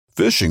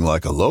Fishing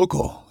like a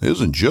local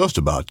isn't just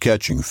about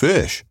catching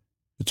fish.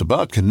 It's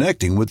about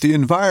connecting with the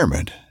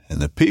environment and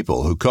the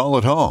people who call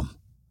it home.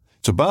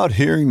 It's about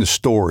hearing the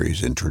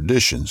stories and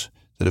traditions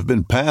that have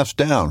been passed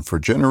down for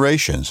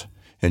generations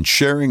and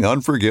sharing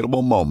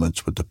unforgettable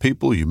moments with the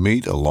people you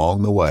meet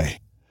along the way.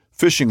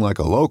 Fishing like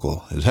a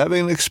local is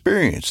having an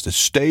experience that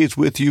stays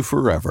with you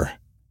forever.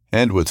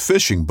 And with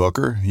Fishing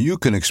Booker, you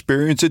can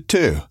experience it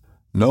too,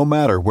 no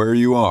matter where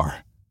you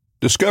are.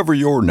 Discover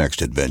your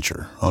next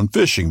adventure on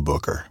Fishing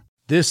Booker.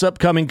 This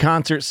upcoming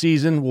concert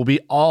season will be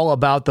all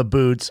about the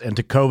boots, and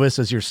Tecovas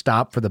is your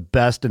stop for the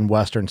best in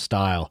Western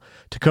style.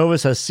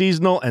 Tecovas has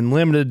seasonal and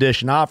limited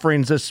edition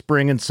offerings this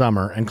spring and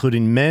summer,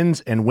 including men's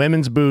and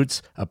women's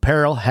boots,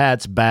 apparel,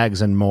 hats,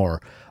 bags, and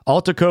more.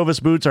 All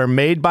Tecovas boots are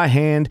made by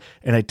hand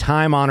in a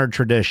time-honored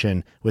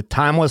tradition with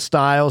timeless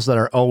styles that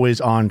are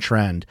always on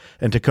trend.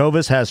 And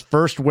Tecovas has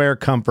first wear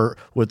comfort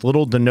with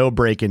little to no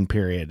break-in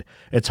period.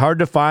 It's hard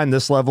to find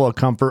this level of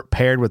comfort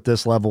paired with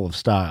this level of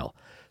style.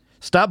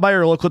 Stop by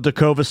your local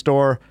Tecovas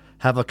store,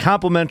 have a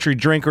complimentary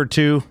drink or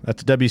two,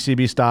 that's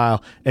WCB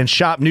style, and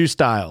shop new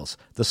styles.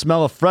 The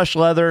smell of fresh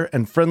leather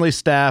and friendly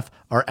staff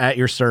are at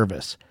your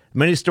service.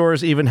 Many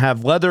stores even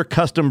have leather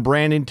custom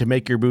branding to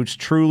make your boots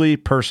truly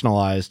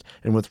personalized.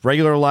 And with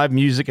regular live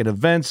music and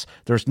events,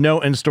 there's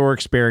no in-store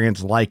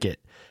experience like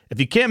it.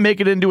 If you can't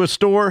make it into a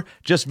store,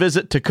 just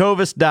visit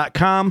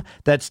tecovas.com.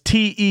 That's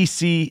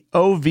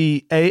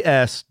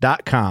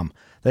TECOVAS.com.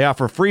 They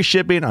offer free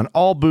shipping on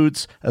all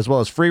boots, as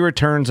well as free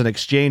returns and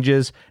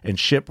exchanges, and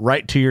ship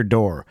right to your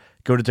door.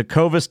 Go to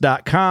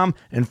tecovas.com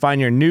and find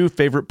your new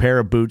favorite pair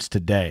of boots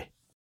today.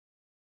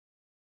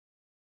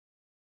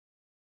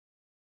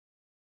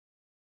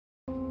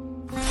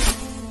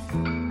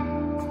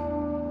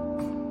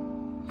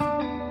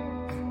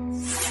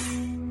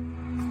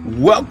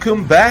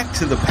 Welcome back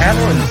to the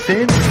Paddle and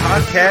Fin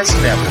Podcast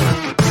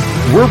Network.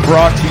 We're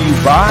brought to you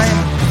by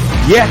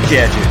Yak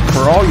Gadget.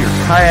 For all your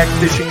kayak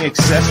fishing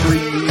accessory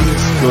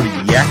needs, go to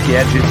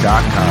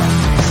yakgadget.com.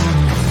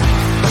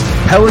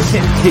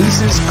 Pelican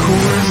cases,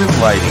 coolers, and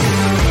lighting.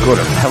 Go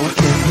to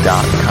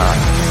pelican.com.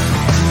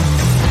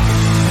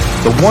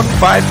 The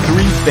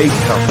 153 Bait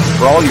Company.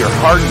 For all your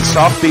hard and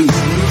soft bait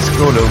needs,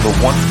 go to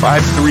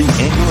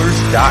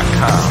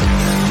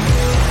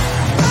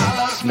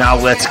the153anglers.com. Now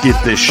let's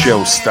get this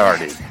show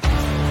started.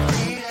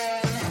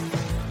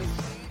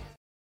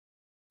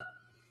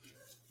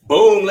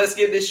 Boom, let's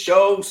get this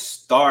show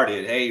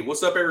started. Hey,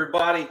 what's up,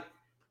 everybody?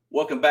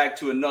 Welcome back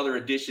to another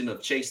edition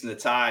of Chasing the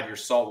Tide, your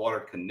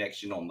saltwater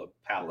connection on the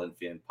Paddle and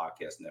Fin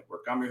Podcast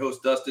Network. I'm your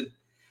host, Dustin,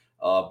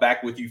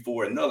 back with you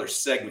for another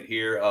segment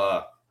here.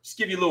 Just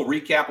give you a little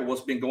recap of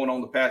what's been going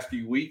on the past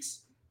few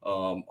weeks.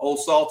 Old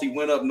Salty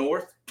went up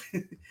north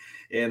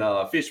and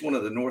fished one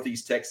of the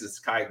Northeast Texas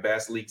Kayak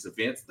Bass League's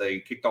events.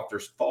 They kicked off their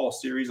fall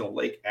series on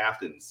Lake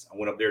Athens. I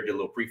went up there, did a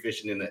little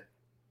pre-fishing in the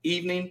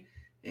evening,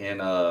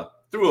 and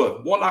threw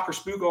a one-knocker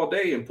spook all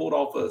day and pulled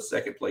off a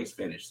second-place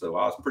finish. So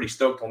I was pretty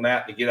stoked on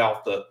that to get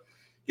out the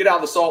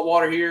salt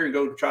water here and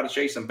go try to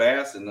chase some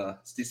bass and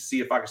see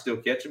if I can still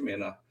catch them.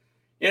 And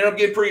ended up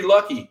getting pretty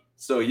lucky.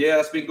 So, yeah,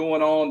 it's been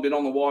going on. Been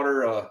on the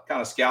water,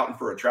 kind of scouting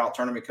for a trout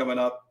tournament coming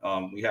up.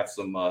 We have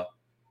some, a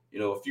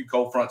few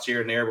cold fronts here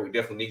and there, but we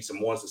definitely need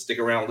some ones to stick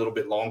around a little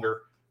bit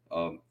longer.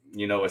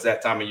 It's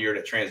that time of year,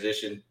 that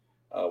transition.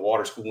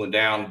 Water's cooling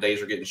down.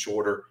 Days are getting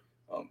shorter.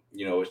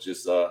 It's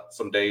just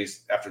some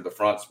days after the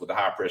fronts with the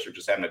high pressure,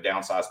 just having to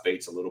downsize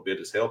baits a little bit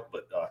has helped.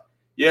 But,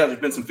 there's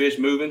been some fish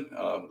moving.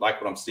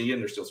 Like what I'm seeing,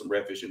 there's still some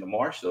redfish in the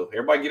marsh. So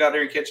everybody get out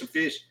there and catch some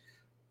fish.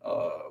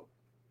 We're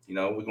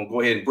going to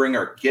go ahead and bring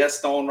our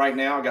guest on right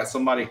now. I got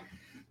somebody,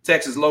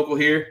 Texas local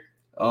here.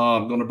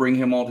 I'm going to bring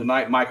him on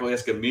tonight. Michael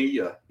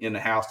Escamilla in the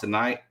house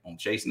tonight on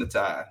Chasing the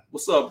Tide.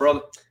 What's up, brother?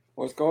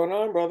 What's going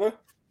on, brother?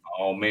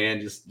 Oh,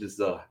 man,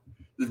 just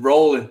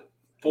rolling.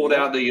 Pulled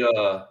out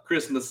the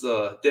Christmas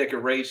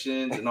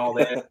decorations and all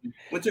that.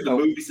 Went to the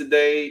movies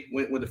today.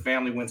 Went with the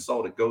family. Went and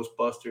saw the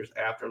Ghostbusters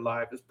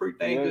Afterlife. It's pretty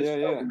dang good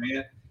stuff,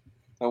 man.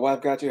 My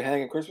wife got you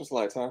hanging Christmas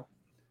lights, huh?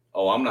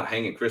 Oh, I'm not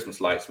hanging Christmas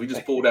lights. We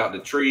just pulled out the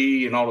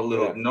tree and all the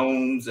little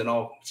gnomes and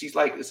all. She's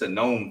like, it's a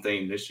gnome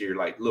theme this year,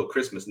 like little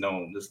Christmas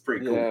gnome. This is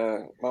pretty cool. Yeah,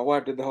 my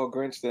wife did the whole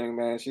Grinch thing,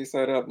 man. She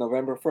set up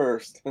November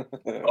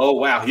 1st. Oh,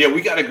 wow. Yeah,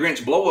 we got a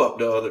Grinch blow up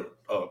the other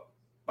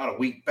about a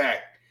week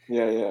back.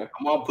 Yeah.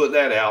 I'm gonna put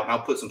that out and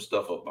I'll put some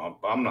stuff up. I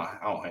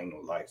don't hang no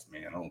lights,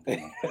 man. I don't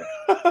think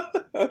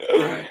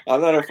I'm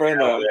not a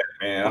fan of that,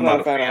 man. I'm not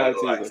a fan of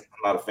the lights.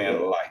 I'm not a fan of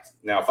the lights.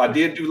 Now, if I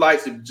did do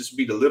lights, it would just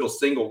be the little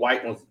single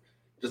white ones,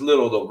 just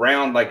the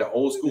round, like the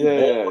old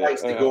school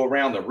lights that go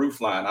around the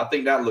roof line. I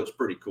think that looks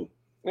pretty cool.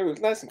 It was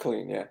nice and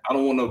clean, yeah. I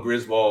don't want no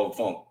Griswold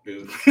funk,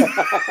 dude.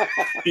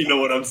 You know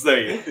what I'm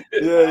saying?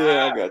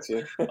 Yeah, I got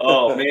you.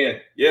 Oh,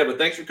 man. Yeah, but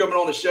thanks for coming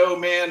on the show,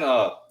 man.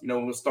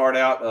 We'll start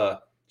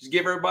out. Just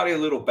give everybody a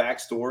little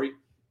backstory,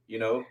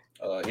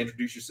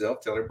 introduce yourself,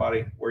 tell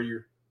everybody where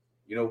you're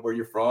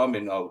from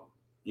and,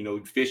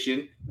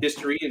 fishing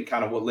history and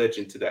kind of what led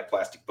you into that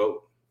plastic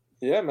boat.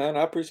 Yeah, man,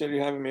 I appreciate you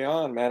having me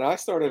on, man. I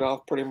started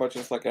off pretty much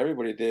just like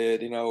everybody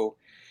did,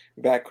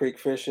 Back Creek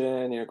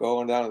fishing,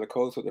 going down to the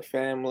coast with the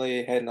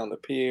family, heading on the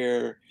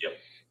pier.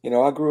 Yep.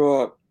 I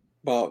grew up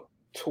about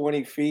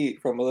 20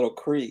 feet from a little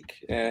creek,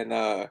 and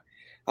I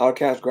would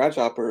catch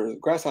grasshoppers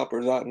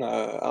out in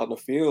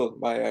the field.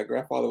 My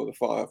grandfather was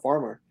a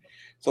farmer,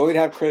 so we'd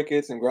have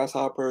crickets and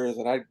grasshoppers,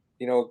 and I'd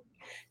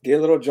get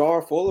a little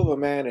jar full of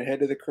them, man, and head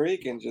to the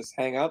creek and just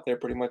hang out there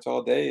pretty much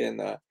all day, and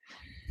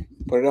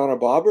put it on a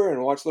bobber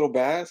and watch little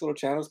bass, little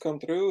channels come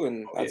through,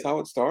 and that's how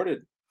it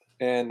started.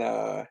 And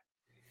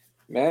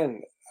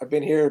man, I've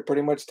been here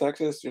pretty much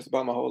Texas just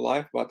about my whole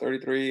life, about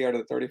 33 out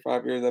of the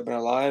 35 years I've been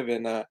alive,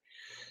 and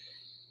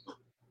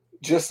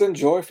just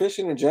enjoy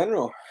fishing in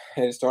general.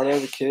 And it started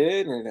as a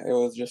kid, and it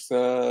was just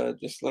a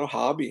little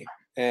hobby.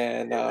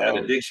 And that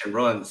addiction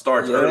run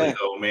starts early,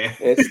 though, man.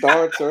 It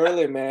starts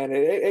early, man.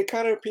 It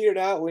kind of petered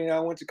out when I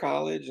went to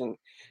college and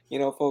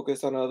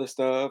focused on other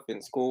stuff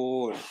in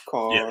school and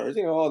cars,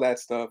 all that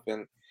stuff.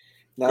 And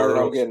now that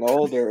I'm getting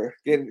older,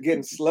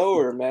 getting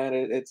slower, man,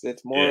 it's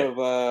more of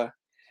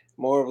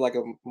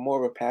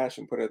a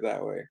passion, put it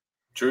that way.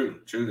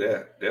 True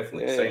that.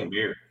 Definitely. Yeah. Same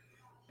here.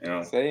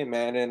 Same,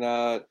 man. And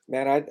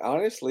man, I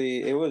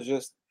honestly, it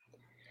wasn't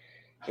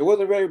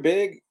very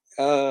big,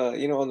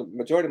 on the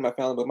majority of my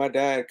family, but my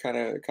dad kind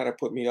of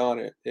put me on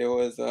it. It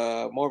was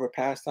more of a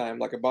pastime,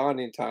 like a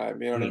bonding time.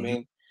 You know what I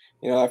mean?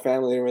 Our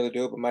family didn't really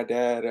do it, but my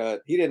dad,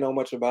 he didn't know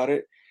much about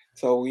it.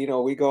 So we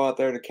go out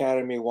there to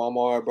Academy,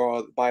 Walmart,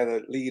 buy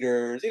the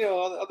leaders,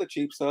 all the other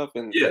cheap stuff,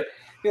 and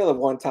the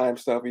one-time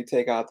stuff you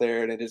take out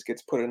there, and it just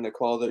gets put in the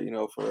closet,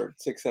 for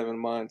 6-7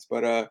 months.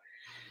 But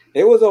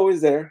it was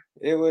always there.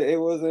 It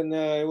wasn't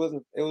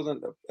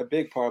a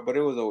big part, but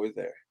it was always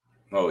there.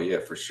 Oh yeah,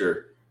 for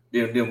sure.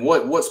 Then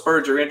what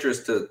spurred your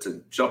interest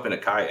to jump in a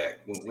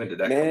kayak? When did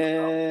that come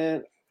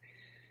about?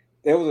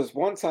 There was this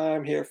one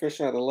time here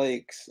fishing at the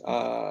lakes.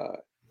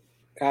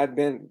 I'd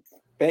been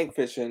bank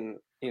fishing,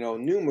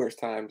 numerous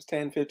times,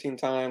 10, 15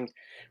 times,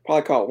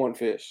 probably caught one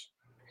fish.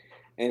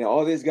 And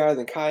all these guys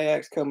in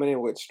kayaks coming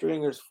in with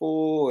stringers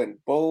full and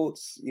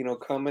boats,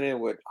 coming in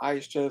with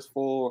ice chests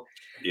full.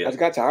 I just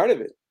got tired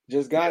of it.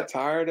 Just got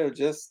tired of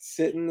just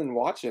sitting and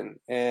watching.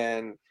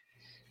 And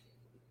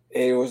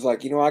it was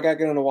like, I got to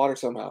get on the water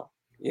somehow,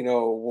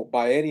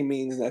 by any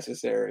means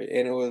necessary.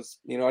 And it was,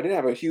 I didn't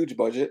have a huge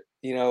budget,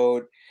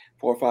 $400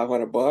 or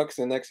 $500.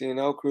 And next thing you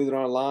know, cruising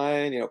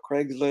online,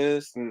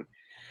 Craigslist, and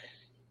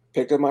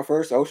picked up my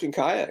first ocean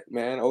kayak,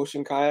 man.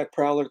 Ocean Kayak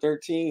Prowler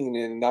 13,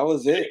 and that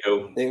was it.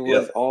 It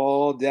was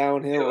all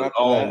downhill after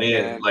that,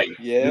 man. Like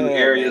new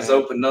areas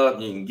open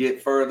up, you can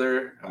get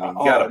further. I mean,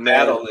 you got to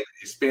battle and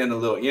expend a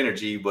little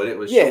energy, but it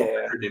was so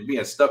better than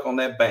being stuck on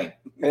that bank.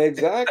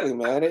 Exactly,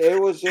 man. It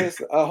was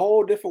just a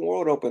whole different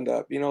world opened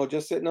up.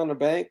 Just sitting on the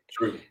bank.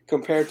 True.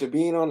 Compared to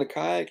being on the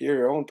kayak, you're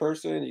your own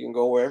person. You can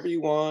go wherever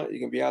you want. You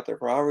can be out there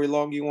for however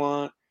long you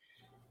want.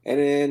 And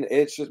then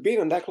it's just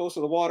being that close to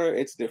the water.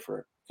 It's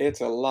different.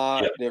 It's a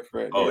lot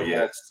different. Oh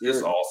yeah,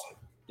 it's awesome.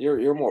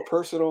 You're more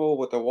personal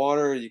with the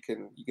water. You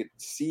can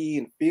see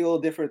and feel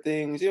different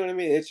things. You know what I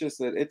mean? It's just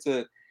it's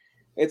a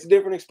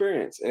different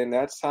experience, and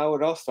that's how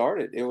it all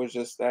started. It was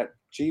just that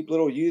cheap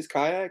little used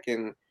kayak,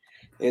 and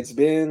it's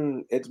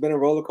been a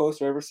roller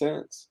coaster ever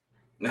since.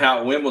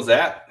 When was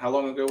that? How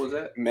long ago was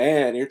that?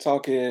 Man, you're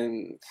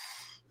talking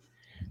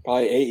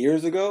probably 8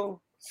 years ago,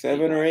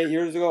 7 or 8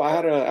 years ago. I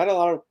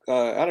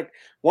had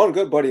one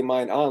good buddy of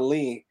mine, On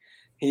Lee.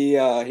 He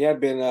had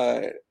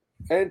been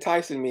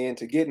enticing me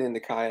into getting into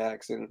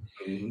kayaks, and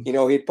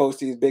he'd post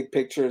these big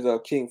pictures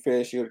of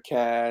kingfish he would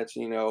catch,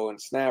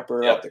 and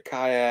snapper off the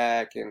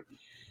kayak, and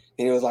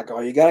he was like, "Oh,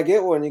 you gotta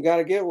get one, you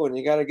gotta get one,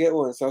 you gotta get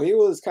one." So he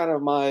was kind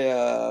of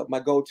my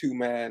go-to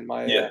man,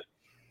 my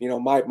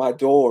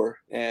door,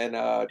 and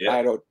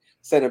I'd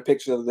send him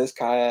pictures of this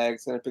kayak,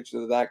 send him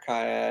pictures of that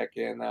kayak,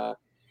 and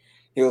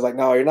he was like,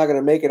 "No, you're not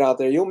gonna make it out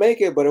there. You'll make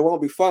it, but it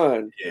won't be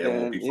fun." Yeah, it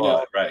won't be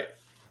fun, right?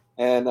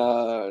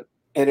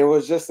 And it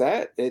was just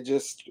that. It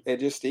just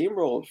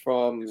steamrolled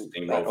from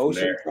that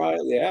ocean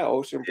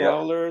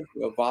prowler,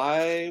 the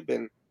vibe,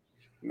 and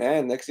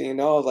man, next thing you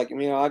know, I was like,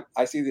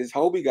 I see these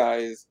Hobie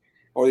guys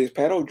or these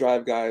pedal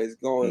drive guys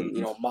going,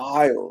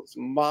 miles,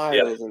 and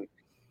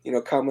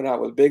coming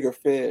out with bigger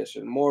fish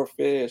and more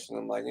fish, and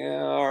I'm like,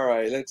 yeah, all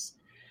right, let's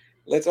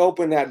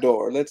open that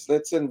door.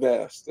 Let's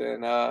invest.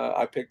 And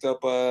I picked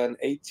up an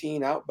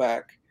 18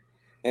 Outback,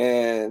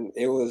 and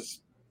it was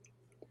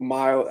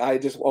I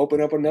just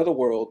opened up another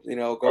world,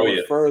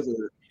 going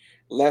further,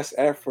 less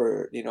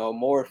effort,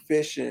 more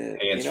efficient.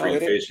 Hands-free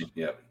fishing,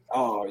 yeah.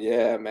 Oh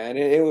yeah, man.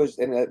 It was,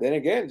 and then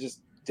again,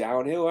 just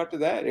downhill after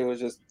that. It was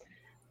just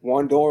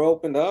one door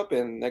opened up,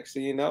 and next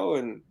thing you know,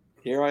 and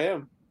here I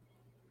am.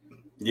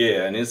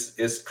 Yeah, and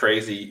it's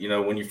crazy.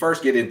 When you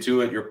first get into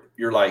it,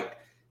 you're like,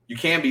 you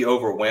can be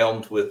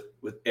overwhelmed with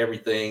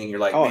everything, and you're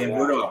like, man,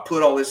 where do I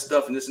put all this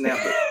stuff and this and that?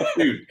 But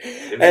dude,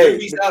 if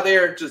movies out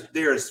there,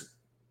 there's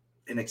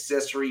an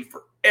accessory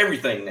for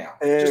everything now.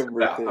 Just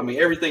about. I mean,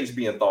 everything's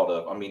being thought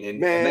of. I mean,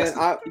 and that's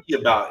the key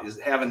about is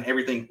having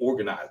everything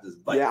organized.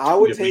 Like, I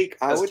would take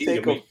a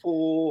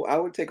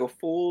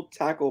full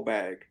tackle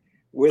bag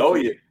with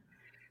me.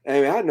 I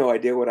mean, I had no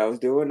idea what I was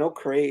doing. No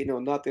crate, no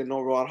nothing,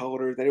 no rod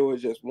holders. And it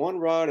was just one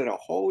rod and a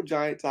whole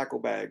giant tackle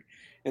bag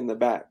in the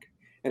back.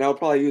 And I would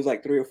probably use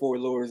like 3 or 4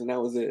 lures, and that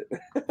was it.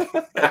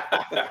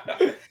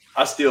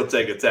 I still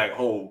take a tack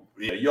hold.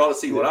 Yeah, you ought to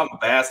see when Yeah. I'm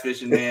bass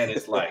fishing, man.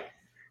 It's like,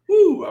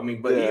 whoo. I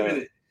mean, but Yeah.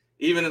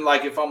 even in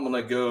like if I'm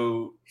gonna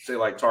go say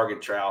like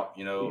target trout,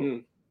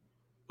 Mhm.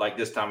 like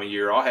this time of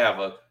year, I'll have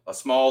a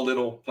small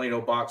little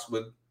Plano box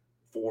with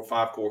 4 or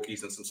 5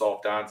 corkies and some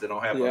soft tines. Then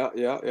I'll have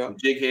Yeah. some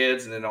jig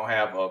heads, and then I'll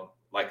have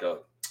like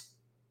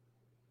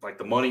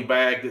the money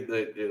bag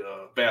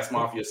that Bass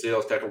Mafia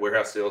sells, Tackle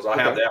Warehouse sells. I'll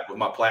have Okay. that with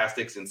my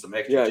plastics and some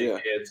extra jig Yeah.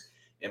 heads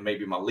and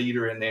maybe my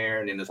leader in there.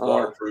 And then it's Uh-huh.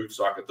 waterproof,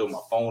 so I can throw my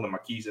phone and my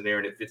keys in there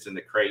and it fits in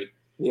the crate.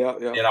 Yeah.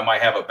 And I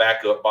might have a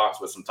backup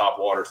box with some top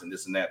waters and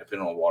this and that,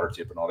 depending on water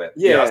tip and all that.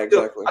 Yeah,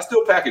 I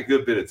still pack a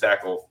good bit of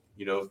tackle.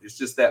 It's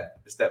just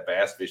it's that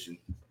bass fishing.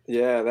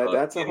 Yeah,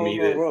 that's a in whole me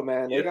nother that, world,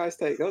 man. yeah,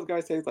 those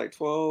guys take like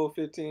 12,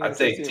 15, I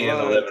take 16 10,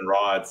 rods. 11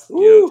 rods,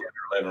 Woo! 10 or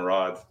 11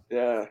 rods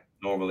Yeah.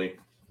 normally.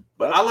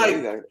 But That's I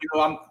like, crazy.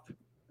 I'm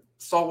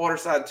saltwater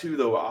side too,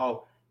 though.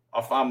 I'll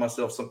find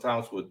myself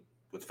sometimes with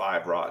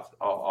 5 rods.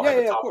 I'll have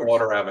a of top course.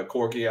 water, I have a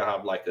corky, I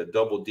have like a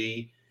double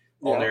D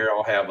on there.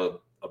 I'll have a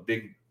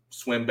big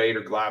swim bait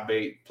or glide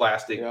bait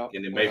plastic, and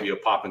then maybe a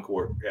popping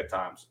cork at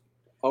times.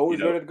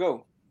 Always ready to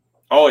go.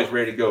 Always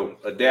ready to go.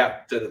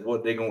 Adapt to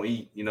what they're gonna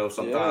eat,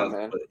 sometimes. Yeah,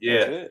 man. But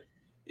yeah,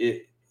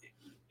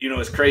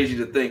 it's crazy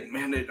to think,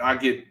 man. I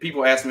get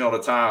people ask me all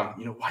the time,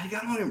 why you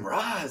got on them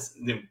rods?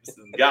 And them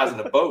guys in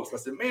the boats. I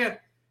said, man,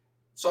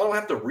 so I don't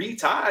have to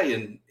retie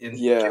and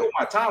kill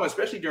my time,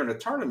 especially during the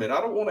tournament. I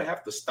don't want to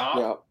have to stop.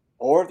 Yeah.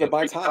 Or if the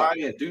bite's hot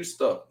and do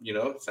stuff,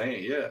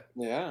 saying,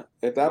 yeah.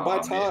 If that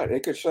bite's hot,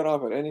 it could shut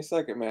off at any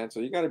second, man. So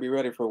you got to be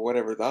ready for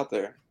whatever's out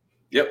there.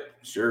 Yep,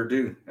 sure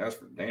do. That's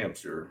for damn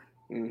sure.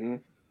 Mm-hmm.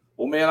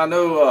 Well, man, I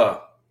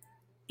know,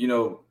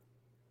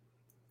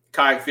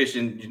 kayak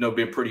fishing,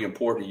 been pretty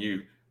important to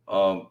you.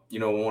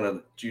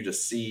 Wanted you to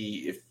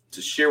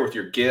to share with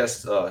your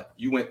guests.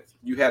 You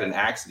had an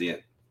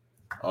accident.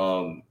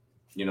 And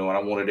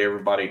I wanted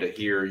everybody to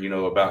hear,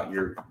 about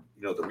your,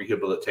 the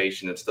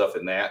rehabilitation and stuff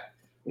in that.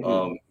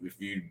 Mm-hmm.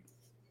 If you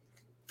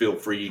feel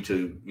free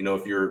to,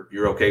 if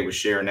you're okay with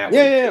sharing that.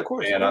 Yeah, of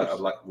course. Man,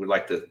 would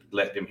like to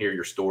let them hear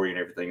your story and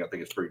everything. I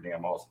think it's pretty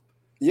damn awesome.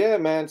 Yeah,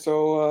 man.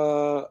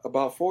 So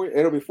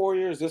it'll be 4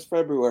 years this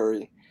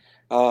February.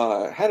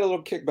 Had a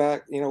little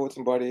kickback, with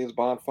some buddies,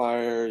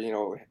 bonfire,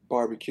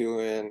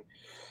 barbecuing,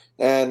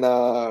 and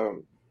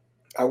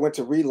I went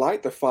to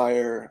relight the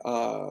fire.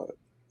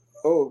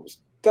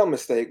 Dumb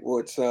mistake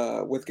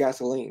with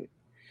gasoline,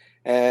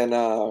 and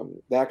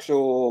the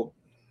actual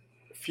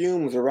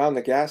fumes around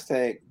the gas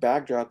tank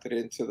backdropped it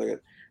into the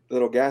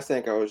little gas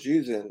tank I was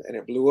using, and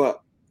it blew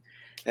up.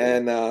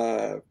 And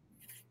that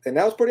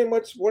was pretty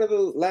much one of the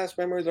last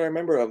memories I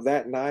remember of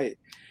that night.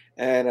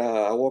 And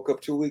I woke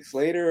up 2 weeks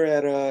later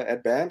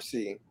at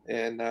BAMC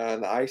in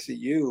the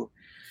ICU,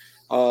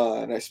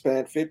 and I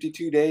spent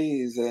 52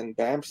 days in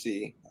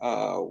BAMC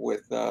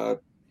with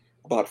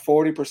about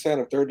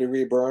 40% of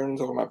third-degree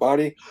burns over my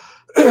body,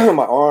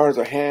 my arms,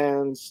 or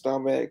hands,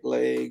 stomach,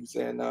 legs,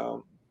 and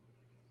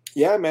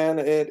yeah, man,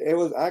 it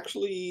was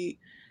actually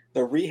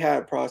the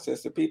rehab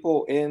process. The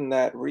people in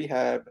that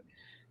rehab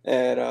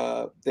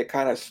that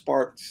kind of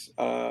sparked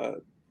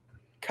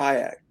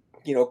kayak.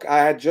 I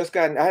hadn't just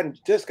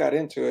got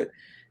into it.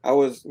 I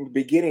was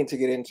beginning to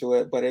get into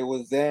it, but it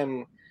was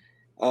them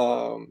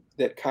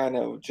that kind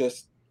of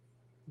just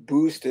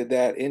boosted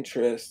that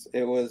interest.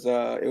 It was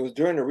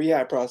during the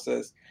rehab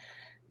process.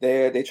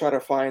 They try to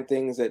find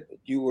things that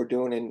you were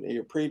doing in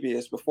your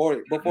previous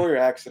before your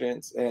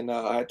accidents, and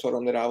I told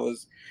them that I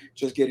was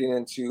just getting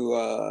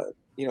into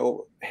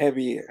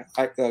heavy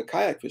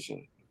kayak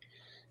fishing.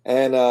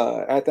 And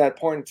at that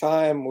point in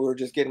time, we were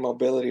just getting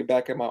mobility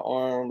back in my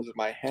arms,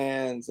 my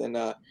hands, and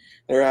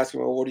they're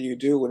asking me, well, what do you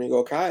do when you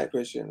go kayak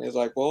fishing? It's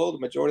like, well, the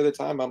majority of the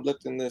time I'm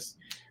lifting this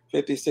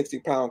 50,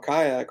 60-pound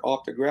kayak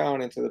off the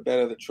ground into the bed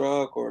of the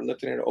truck, or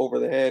lifting it over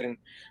the head and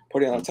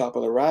putting it on top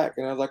of the rack.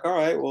 And I was like, all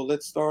right, well,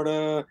 let's start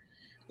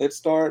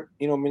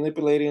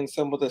manipulating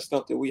some of the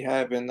stuff that we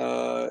have in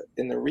the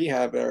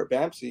rehab at our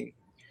BAMC.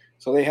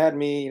 So they had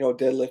me,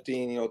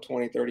 deadlifting,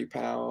 20, 30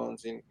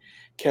 pounds and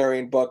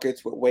carrying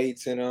buckets with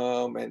weights in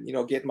them, and,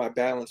 getting my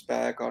balance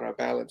back on a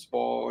balance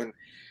ball.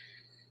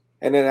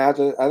 And then as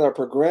I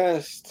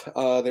progressed,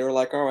 they were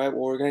like, all right,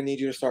 well, we're going to need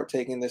you to start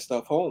taking this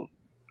stuff home.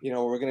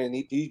 We're going to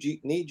need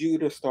you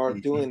to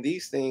start doing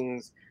these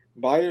things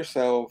by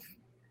yourself,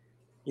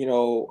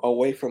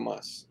 away from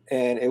us.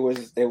 And it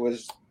was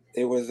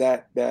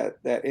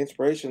that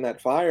inspiration,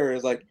 that fire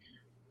is like,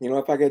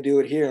 if I could do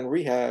it here in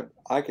rehab,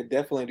 I could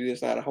definitely do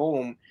this at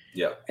home.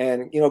 Yeah.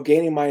 And,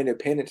 gaining my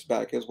independence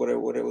back is what it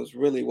was.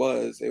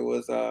 It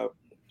was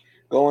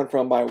going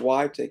from my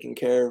wife taking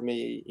care of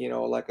me,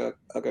 like a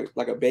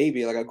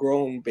baby, like a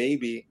grown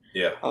baby.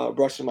 Yeah.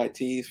 Brushing my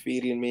teeth,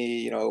 feeding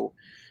me,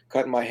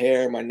 cutting my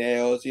hair, my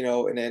nails,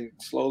 and then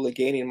slowly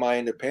gaining my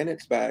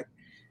independence back.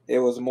 It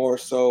was more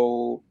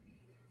so,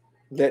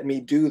 let me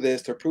do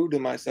this to prove to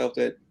myself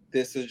that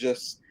this is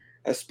just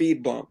a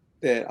speed bump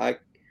that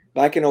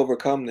I can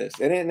overcome this.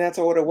 And that's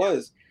what it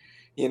was.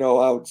 I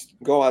would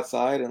go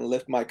outside and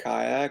lift my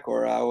kayak,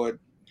 or I would,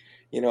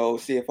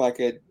 see if I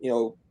could,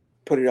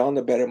 put it on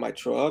the bed of my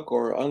truck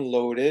or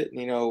unload it,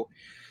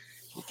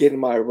 getting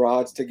my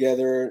rods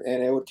together.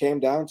 And it came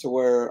down to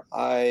where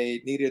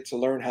I needed to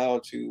learn how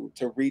to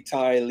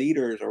retie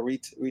leaders, or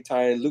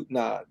retie loop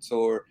knots,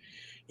 or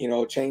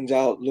change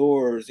out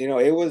lures.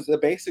 It was the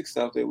basic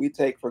stuff that we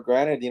take for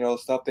granted,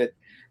 stuff that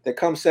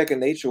comes second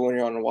nature when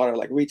you're on the water,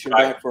 like reaching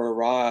Right. back for a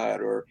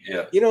rod, or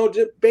Yeah.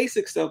 just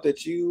basic stuff that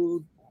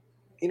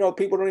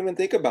people don't even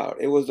think about.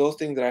 It was those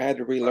things that I had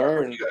to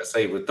relearn. You gotta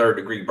say, with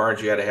third-degree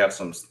burns, you had to have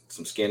some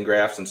skin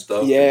grafts and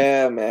stuff.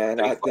 Yeah, and man.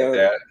 things like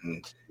that.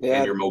 And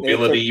your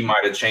mobility took,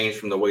 might have changed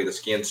from the way the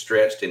skin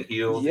stretched and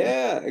healed.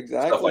 yeah, And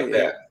exactly. stuff like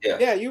that.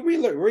 Yeah, you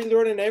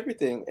relearning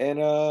everything. And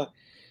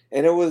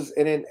it was,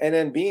 and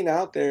then being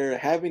out there,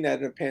 having that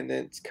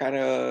independence, kind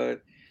of,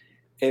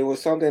 it was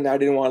something I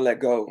didn't want to let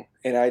go.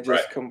 And I just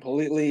Right.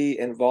 completely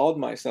involved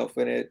myself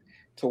in it,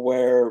 to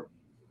where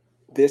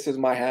this is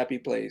my happy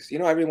place.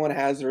 Everyone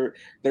has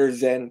their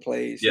Zen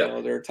place,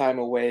 Yeah. their time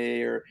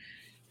away, or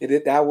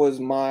that was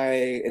my,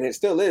 and it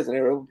still is, and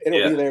it'll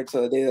Yeah. be there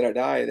till the day that I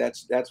die.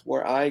 That's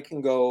where I can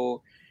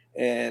go,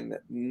 and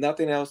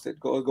nothing else that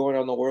going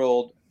on in the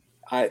world.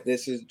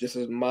 This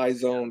is my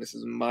zone. This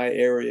is my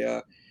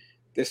area.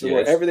 This is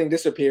where everything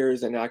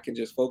disappears, and I can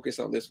just focus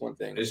on this one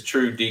thing. It's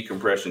true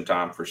decompression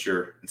time for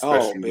sure, Oh,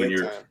 especially when big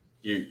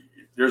time.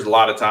 there's a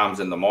lot of times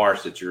in the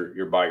marsh that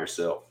you're by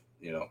yourself.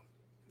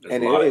 There's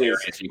And a lot it of is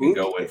areas you can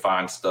go spooky. and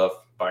find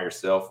stuff by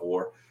yourself,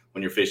 or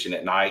when you're fishing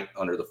at night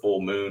under the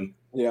full moon.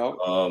 Yeah.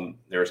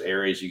 There's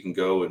areas you can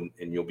go and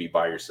you'll be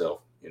by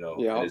yourself.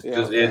 Yeah. And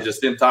it's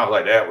just in times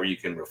like that where you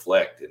can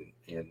reflect and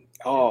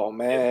Oh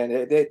man,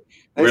 and they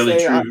really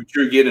say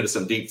true get into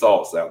some deep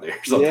thoughts out there.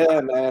 Sometimes. yeah,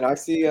 man. I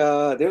see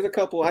there's a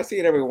couple, I see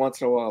it every once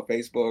in a while on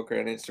Facebook or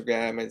on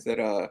Instagram, is that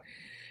a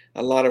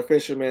lot of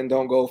fishermen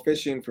don't go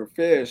fishing for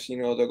fish,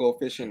 they'll go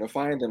fishing to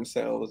find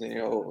themselves, and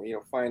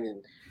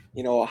finding,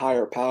 a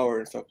higher power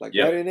and stuff like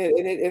that. Yep.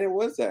 And it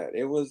was that.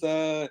 It was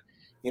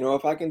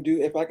if I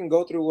can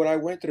go through what I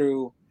went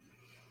through,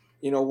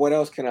 what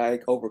else can I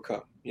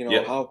overcome?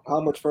 Yep.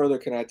 How much further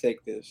can I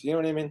take this? You know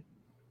what I mean?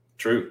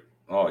 True.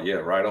 Oh yeah,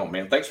 right on,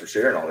 man. Thanks for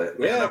sharing all that,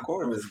 man. Yeah, of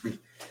course.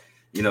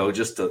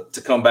 Just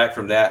to come back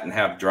from that and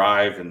have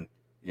drive and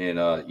and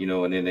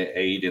then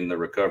aid in the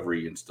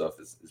recovery and stuff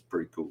is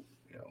pretty cool.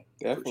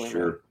 Definitely, for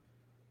sure. man.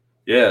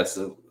 Yeah.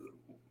 So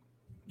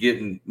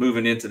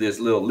moving into this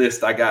little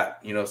list I got,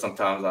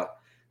 sometimes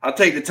I'll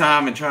take the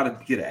time and try to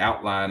get an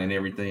outline and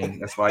everything.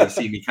 That's why you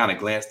see me kind of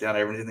glance down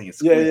at everything.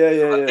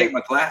 I take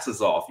my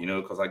glasses off,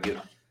 because I get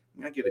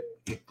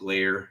a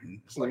glare.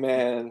 And it's like,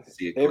 man,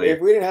 see a glare.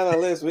 if we didn't have a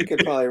list, we could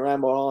probably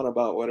ramble on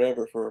about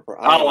whatever for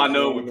hours. I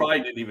know we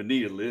probably didn't even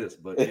need a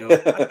list, but I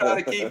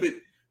try to keep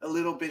it a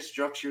little bit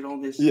structured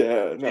on this.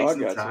 Yeah, no, I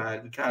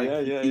got you. Kind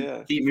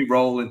of keep me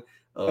rolling.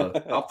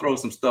 I'll throw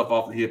some stuff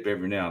off the hip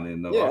every now and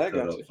then, though. I'll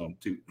cut up some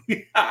too.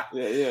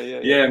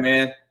 Yeah,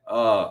 man.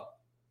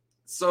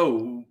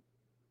 So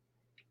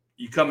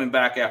you coming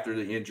back after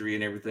the injury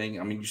and everything?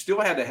 I mean, you still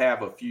had to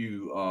have a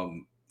few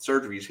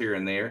surgeries here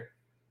and there.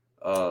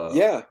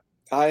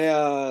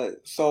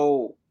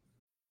 So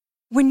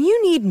when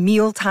you need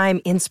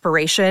mealtime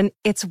inspiration,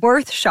 it's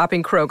worth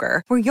shopping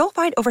Kroger, where you'll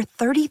find over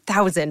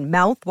 30,000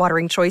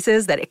 mouth-watering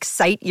choices that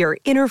excite your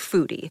inner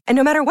foodie. And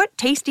no matter what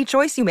tasty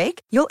choice you make,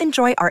 you'll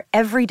enjoy our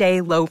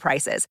everyday low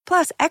prices,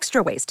 plus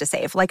extra ways to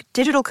save, like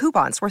digital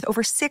coupons worth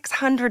over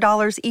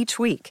 $600 each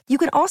week. You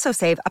can also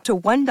save up to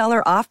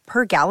 $1 off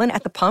per gallon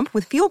at the pump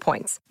with fuel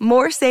points.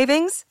 More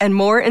savings and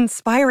more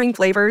inspiring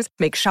flavors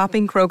make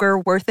shopping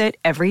Kroger worth it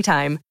every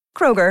time.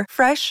 Kroger,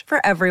 fresh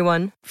for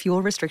everyone.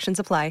 Fuel restrictions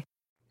apply.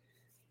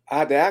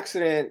 The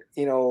accident,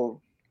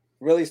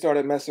 really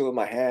started messing with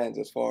my hands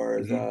as far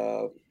as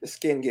the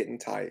skin getting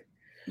tight.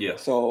 Yeah.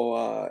 So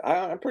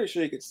I'm pretty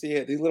sure you could see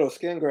it. These little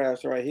skin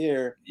grafts right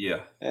here.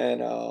 Yeah.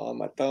 And on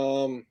my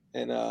thumb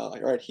and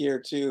right here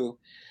too.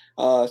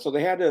 So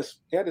they had to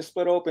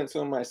split open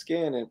some of my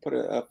skin and put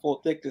a full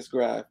thickness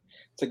graft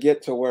to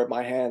get to where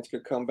my hands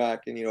could come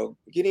back and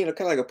getting kind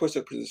of like a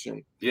push-up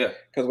position. Yeah.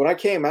 Because when I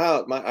came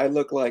out, I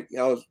looked like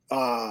I was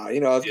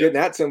getting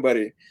at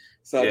somebody.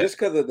 So just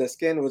because of the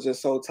skin was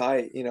just so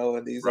tight,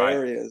 in these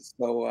areas.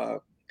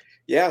 So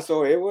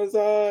so it was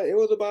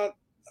about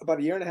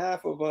a year and a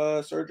half of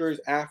surgeries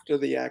after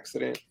the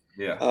accident.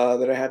 Yeah.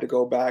 That I had to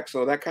go back.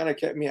 So that kind of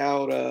kept me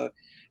out.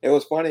 It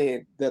was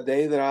funny. The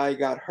day that I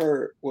got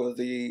hurt was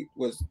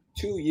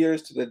 2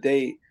 years to the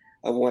date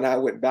of when I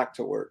went back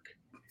to work.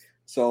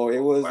 So it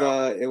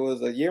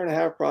was a year and a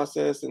half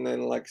process, and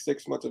then like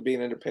 6 months of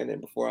being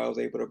independent before I was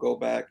able to go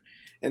back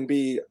and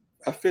be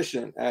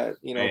efficient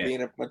at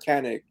being a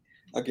mechanic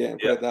again.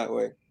 Put it that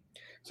way.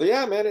 So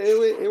yeah, man,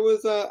 it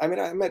was.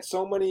 I met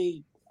so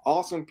many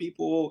awesome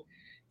people,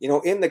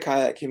 in the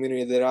kayak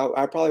community that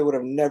I probably would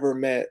have never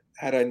met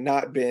had I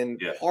not been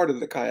part of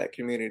the kayak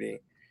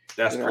community.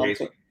 That's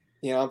crazy.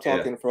 I'm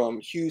talking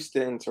from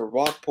Houston to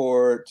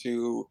Rockport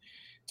to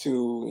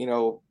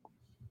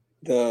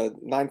the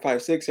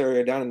 956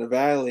 area down in the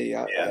valley.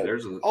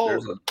 There's a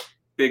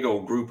big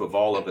old group of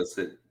all of us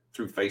that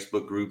through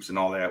Facebook groups and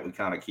all that we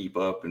kind of keep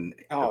up and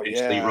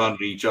eventually run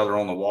to each other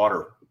on the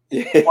water.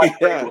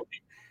 Yeah,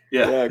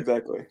 yeah,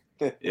 exactly.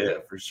 Yeah,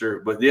 for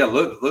sure. But yeah,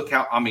 look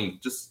how, I mean,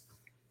 just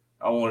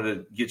I wanted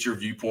to get your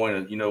viewpoint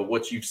of, you know,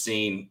 what you've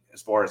seen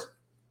as far as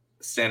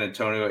San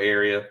Antonio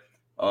area,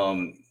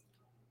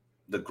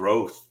 the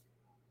growth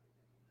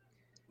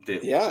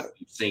that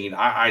you've seen.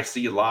 I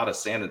see a lot of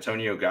San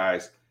Antonio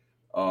guys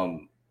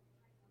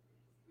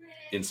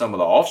in some of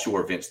the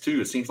offshore events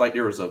too. It seems like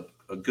there was a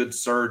good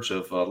surge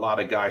of a lot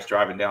of guys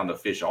driving down to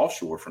fish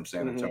offshore from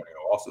San Antonio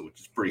also,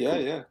 which is pretty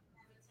cool.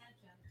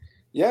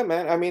 Yeah,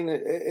 man. I mean,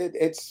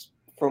 it's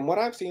from what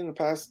I've seen in the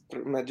past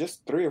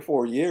just 3 or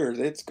 4 years,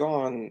 it's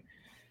gone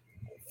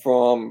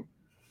from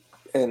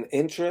an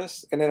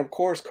interest, and then of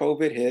course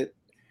COVID hit,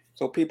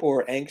 so people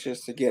were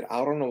anxious to get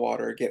out on the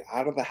water, get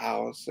out of the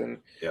house, and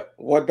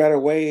what better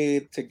way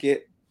to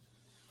get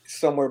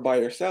somewhere by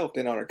yourself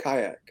than on a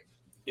kayak?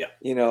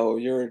 You know,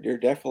 you're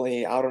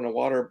definitely out on the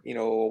water, you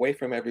know, away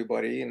from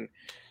everybody, and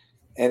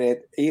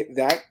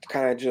that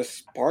kind of just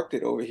sparked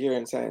it over here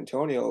in San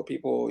Antonio.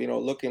 People, you know,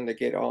 looking to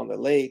get on the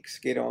lakes,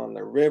 get on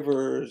the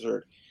rivers,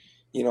 or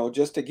you know,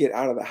 just to get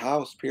out of the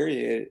house,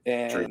 period.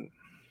 And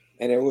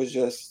it was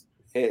just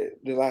the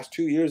last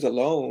 2 years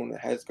alone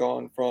has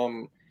gone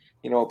from,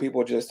 you know,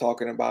 people just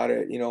talking about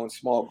it, you know, in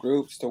small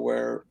groups to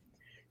where,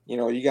 you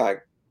know, you got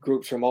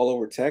groups from all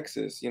over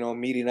Texas, you know,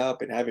 meeting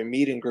up and having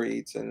meet and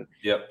greets, and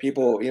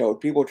people, you know,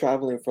 people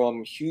traveling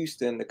from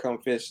Houston to come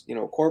fish, you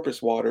know,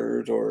 Corpus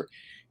waters, or,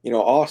 you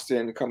know,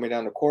 Austin coming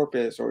down to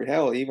Corpus, or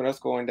hell, even us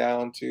going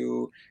down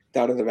to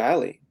the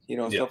valley, you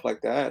know, stuff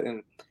like that.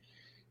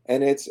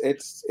 And it's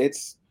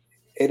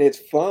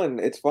fun.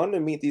 It's fun to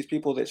meet these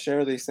people that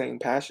share these same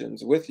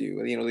passions with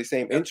you, you know, these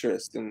same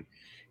interests. And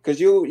because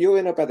you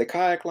end up at the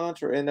kayak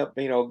launch, or end up,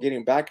 you know,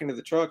 getting back into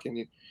the truck, and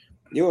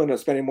you end up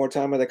spending more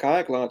time at the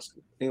kayak launch,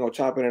 you know,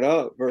 chopping it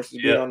up versus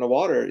being on the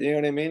water. You know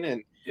what I mean?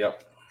 And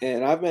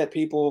and I've met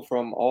people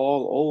from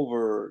all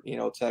over, you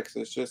know,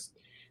 Texas,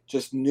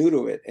 just new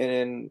to it,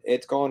 and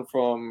it's gone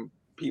from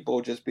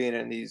people just being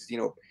in these, you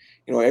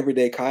know,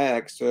 everyday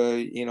kayaks to,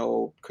 you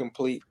know,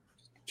 complete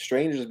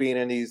strangers being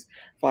in these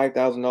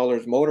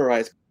 $5,000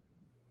 motorized.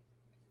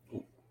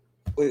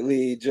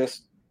 Completely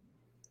just,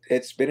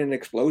 it's been an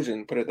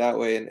explosion, put it that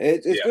way, and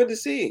it's good to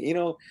see. You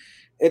know,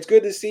 it's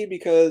good to see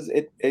because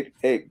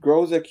it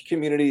grows a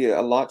community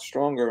a lot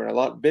stronger and a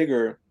lot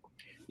bigger.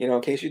 You know,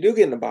 in case you do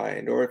get in a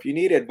bind, or if you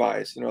need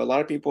advice. You know,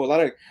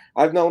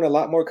 I've known a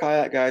lot more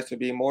kayak guys to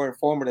be more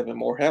informative and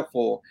more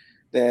helpful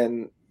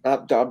than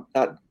not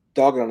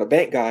dogging on the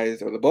bank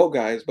guys or the boat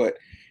guys, but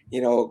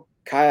you know,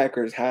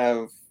 kayakers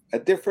have a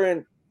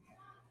different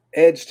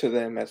edge to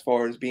them as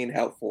far as being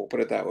helpful, put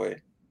it that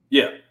way.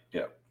 Yeah,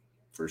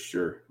 for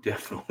sure,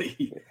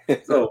 definitely.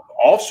 So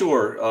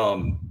offshore,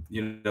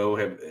 you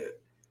know,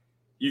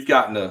 you've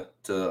gotten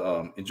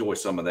to enjoy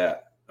some of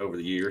that over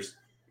the years.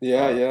 You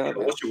know,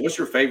 what's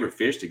your favorite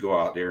fish to go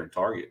out there and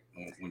target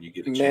when you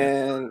get a chance?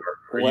 Man,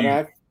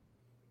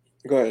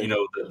 go ahead. You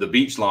know, the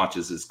beach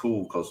launches is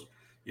cool because,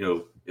 you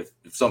know, if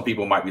some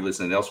people might be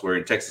listening elsewhere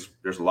in Texas,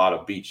 there's a lot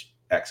of beach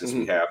access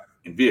we have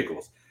in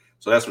vehicles.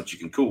 So that's what you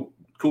can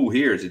cool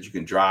here, is that you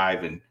can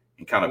drive and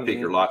kind of pick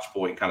your launch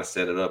point and kind of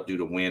set it up due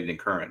to wind and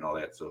current and all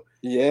that. So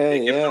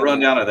give a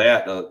rundown of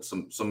that.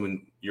 Some of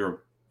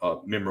your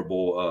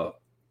memorable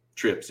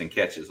trips and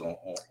catches on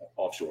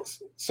offshore.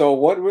 So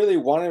what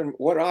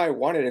I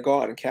wanted to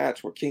go out and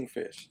catch were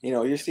kingfish. You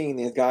know, you're seeing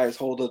these guys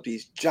hold up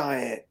these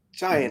giant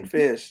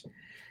fish,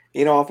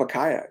 you know, off a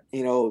kayak,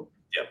 you know,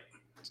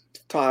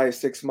 tie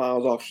 6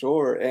 miles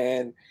offshore,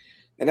 and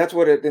that's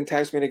what it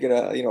enticed me to get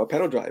a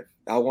pedal drive.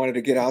 I wanted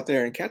to get out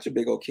there and catch a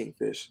big old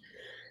kingfish.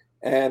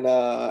 And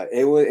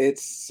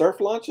it's surf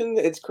launching.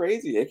 It's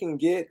crazy. It can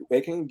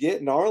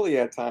get gnarly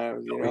at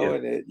times, you know,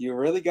 and you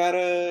really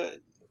gotta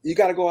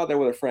go out there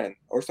with a friend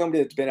or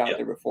somebody that's been out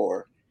there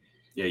before.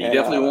 Yeah, you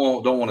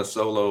definitely don't want to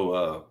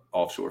solo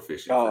offshore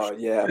fishing. Oh,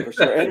 yeah, for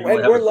sure. And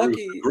we're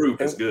lucky. The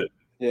group is good.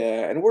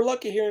 Yeah, and we're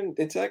lucky here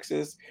in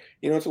Texas,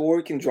 you know, to where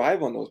we can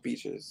drive on those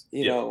beaches.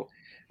 You know,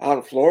 out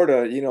in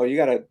Florida, you know, you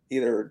gotta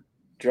either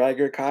drag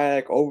your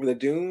kayak over the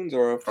dunes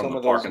or from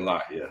the parking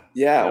lot.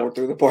 Or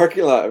through the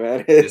parking lot,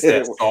 man. It's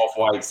that soft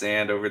white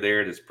sand over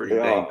there that's pretty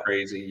dang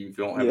crazy. If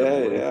you don't have the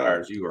balloon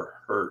tires, you are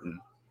hurting.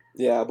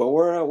 Yeah, but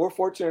we're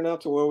fortunate enough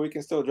to where we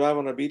can still drive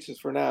on the beaches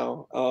for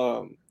now.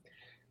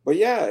 But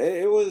yeah,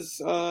 it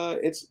was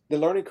it's the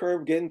learning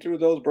curve getting through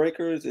those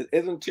breakers. It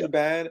isn't too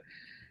bad,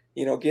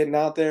 you know, getting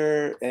out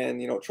there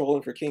and, you know,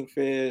 trolling for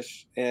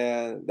kingfish,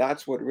 and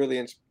that's what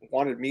really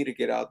wanted me to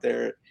get out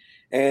there.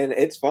 And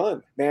it's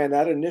fun, man.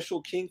 That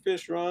initial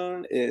kingfish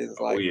run is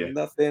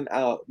nothing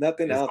out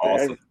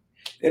awesome. there.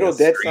 It'll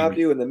dead stop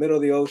you in the middle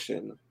of the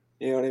ocean.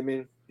 You know what I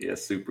mean? Yeah,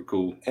 super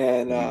cool.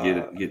 And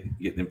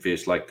get them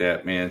fish like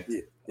that, man.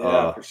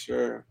 Yeah, for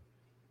sure.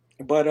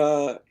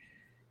 But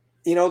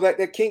you know,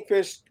 that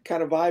kingfish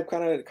kind of vibe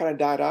kind of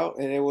died out,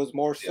 and it was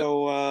more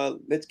so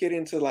let's get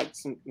into like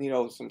some, you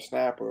know, some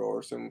snapper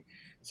or some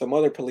some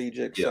other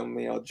pelagics, Yeah.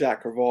 some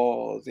Jack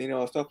Crevalles,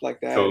 stuff like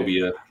that.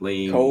 Cobia,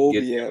 lean.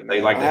 Cobia, They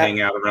man. like to hang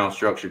out around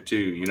structure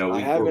too.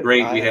 We're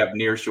great. We have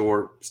near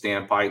shore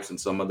standpipes and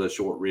some of the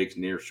short rigs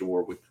near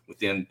shore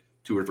within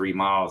 2 or 3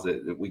 miles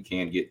that we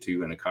can get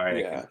to in a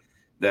kayak.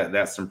 Yeah.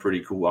 That's some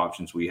pretty cool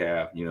options we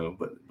have.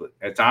 But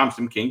at times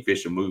some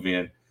kingfish will move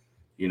in,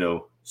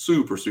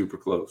 super, super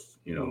close,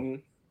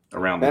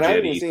 around the jetties. And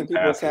I've even seen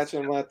people passes.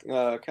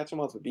 catch them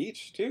off the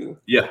beach too.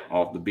 Yeah,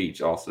 off the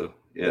beach also.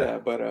 Yeah,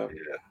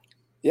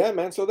 yeah,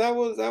 man. So that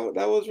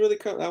was really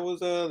cool. That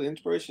was the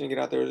inspiration to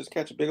get out there, just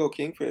catch a big old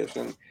kingfish,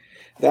 and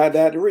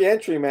that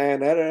re-entry, man.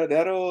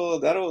 That'll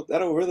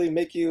really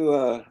make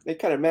you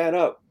kind of man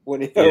up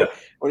when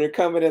when you're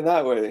coming in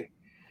that way.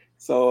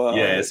 So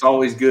it's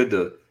always good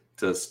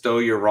to stow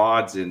your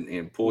rods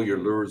and pull your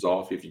lures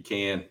off if you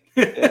can.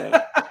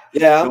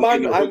 Yeah, I'm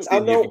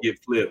if you get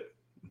flipped.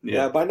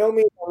 Yeah, by no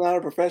means I'm not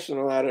a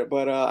professional at it,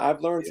 but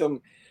I've learned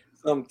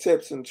some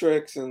tips and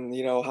tricks, and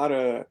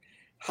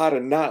how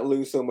to not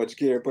lose so much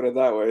gear. Put it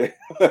that way.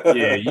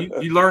 Yeah,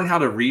 you learn how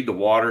to read the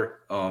water.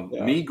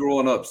 Me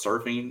growing up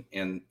surfing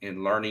and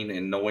learning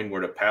and knowing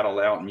where to paddle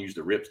out and use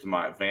the rips to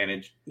my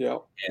advantage. Yeah,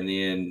 and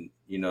then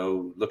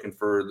looking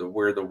for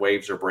where the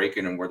waves are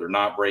breaking and where they're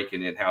not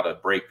breaking and how to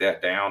break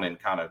that down and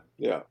kind of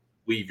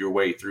weave your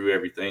way through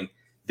everything.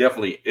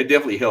 It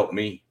definitely helped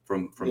me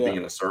from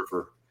being a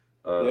surfer.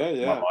 My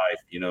life,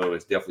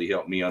 it's definitely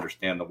helped me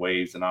understand the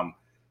waves, and I'm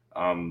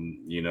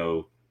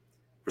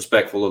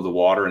respectful of the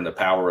water and the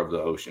power of the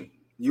ocean.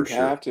 You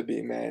have to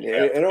be, man.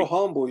 It'll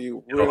humble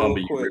you. It'll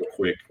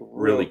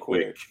real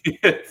quick,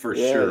 for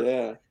sure.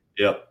 Yeah.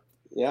 Yep.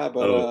 Yeah,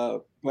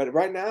 but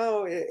right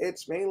now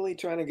it's mainly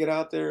trying to get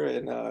out there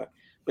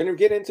and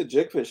get into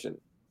jig fishing,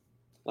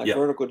 like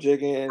vertical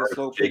jigging,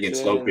 slow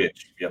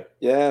pitch. Yep.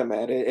 Yeah,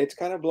 man. It's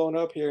kind of blown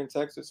up here in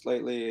Texas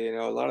lately.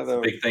 A lot of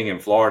the big thing in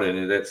Florida,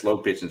 and that slow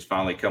pitching is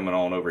finally coming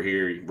on over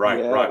here. Right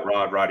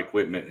rod, right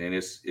equipment, and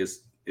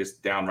it's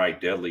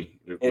downright deadly.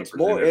 It's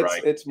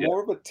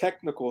more of a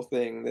technical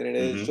thing than it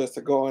is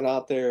just going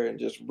out there and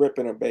just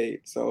ripping a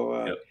bait.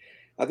 So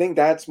I think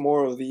that's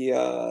more of the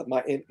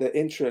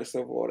interest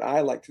of what I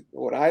like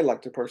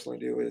to personally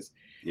do is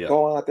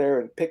go out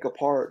there and pick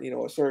apart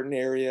a certain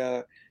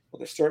area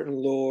with a certain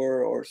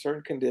lure or a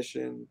certain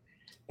condition,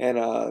 and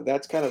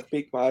that's kind of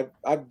peaked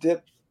I've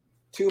dipped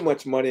too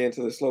much money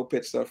into the slow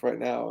pitch stuff right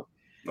now.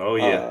 Oh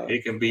yeah,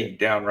 it can be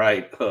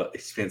downright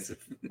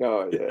expensive.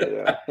 Oh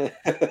yeah.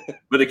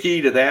 But the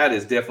key to that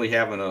is definitely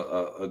having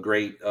a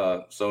great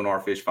sonar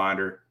fish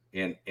finder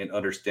and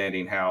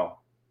understanding how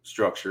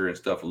structure and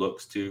stuff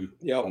looks too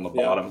on the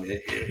bottom.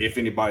 If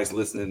anybody's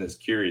listening that's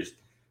curious,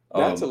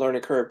 that's a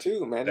learning curve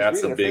too, man.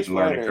 That's a big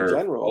learning curve. In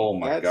general. Oh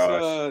my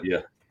gosh,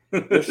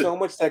 There's so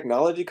much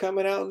technology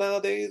coming out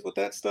nowadays with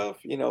that stuff.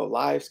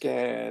 Live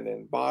scan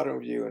and bottom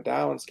view and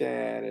down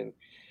scan and.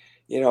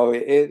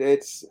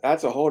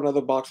 That's a whole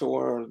nother box of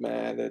worms,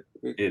 man.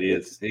 It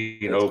is. You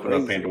can open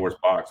up Pandora's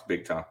box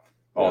big time.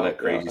 All that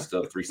crazy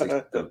stuff,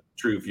 360, the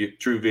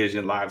True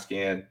Vision, live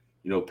scan,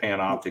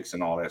 Panoptics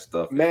and all that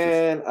stuff.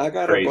 Man, I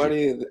got a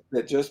buddy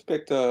that just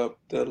picked up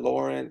the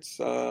Lawrence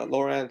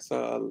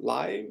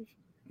live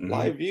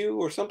view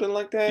or something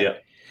like that. Yeah.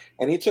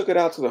 And he took it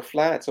out to the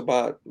flats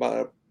about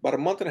a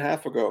month and a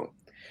half ago,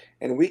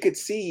 and we could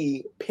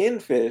see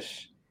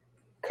pinfish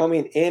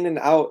coming in and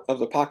out of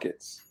the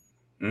pockets.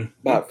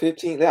 About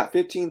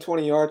 15,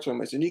 20 yards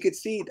from us. And you could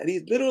see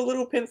these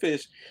little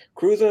pinfish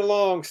cruising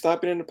along,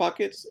 stopping in the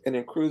pockets, and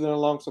then cruising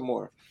along some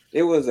more.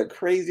 It was the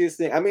craziest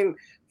thing. I mean,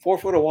 4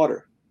 foot of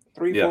water,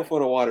 4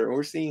 foot of water. And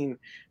we're seeing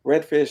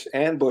redfish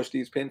ambush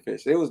these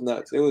pinfish. It was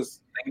nuts. Think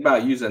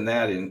about using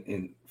that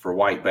for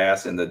white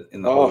bass in the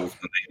holes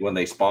when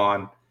they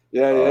spawn.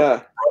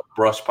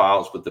 Brush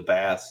piles with the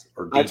bass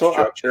or deep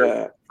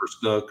structure for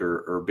snook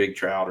or big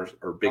trout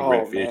or big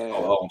redfish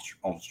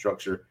on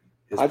structure.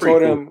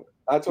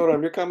 I told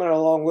him, you're coming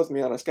along with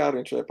me on a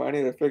scouting trip. I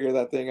need to figure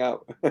that thing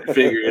out.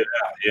 Figure it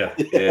out. Yeah.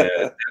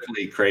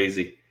 Definitely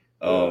crazy.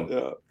 Where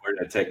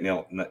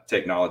the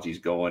technology is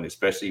going,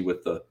 especially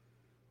with the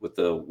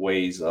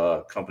ways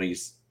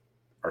companies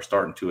are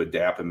starting to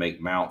adapt and make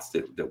mounts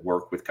that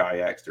work with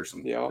kayaks. There's a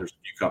few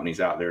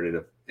companies out there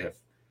that have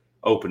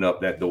opened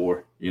up that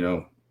door,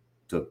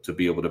 to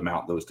be able to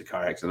mount those to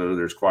kayaks. I know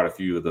there's quite a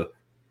few of the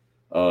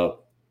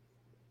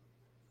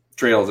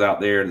trails out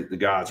there that the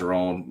guys are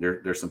on.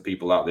 There's some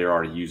people out there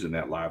already using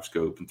that live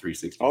scope and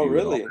 360. Oh,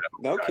 really?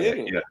 No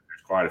kidding. Yeah,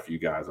 there's quite a few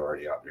guys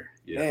already out there.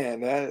 Yeah.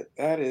 Man,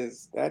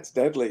 that's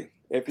deadly.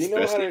 If you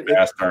know how to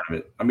bass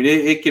tournament. I mean,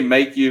 it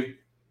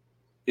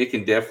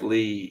can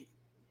definitely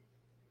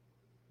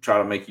try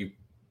to make you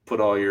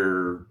put all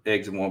your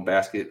eggs in one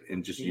basket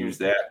and just use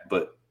that.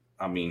 But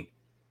I mean,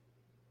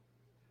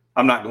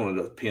 I'm not going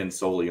to depend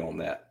solely on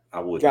that. I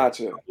wouldn't.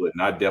 Gotcha. I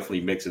wouldn't. I'd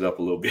definitely mix it up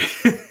a little bit.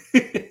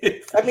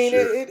 I mean,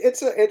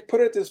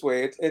 put it this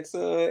way, it's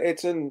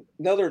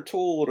another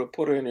tool to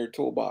put in your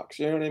toolbox.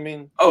 You know what I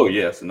mean? Oh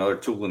yes, another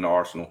tool in the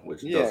arsenal,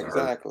 which doesn't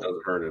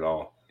hurt at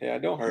all. Yeah,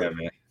 don't hurt. Yeah,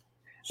 man.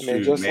 I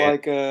mean,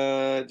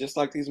 just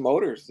like these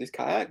motors, these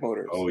kayak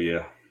motors. Oh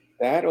yeah.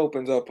 that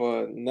opens up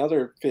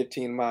another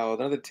 15 miles,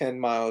 another 10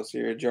 miles to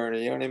your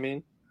journey. You know what I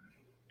mean?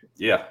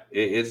 Yeah,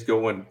 it's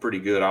going pretty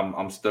good.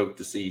 I'm stoked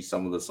to see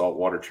some of the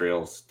saltwater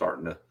trails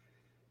starting to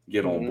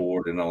get on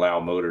board and allow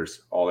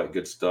motors, all that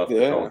good stuff,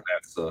 because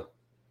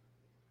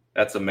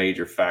that's a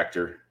major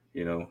factor.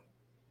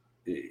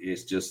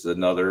 It's just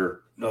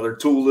another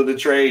tool of the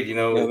trade.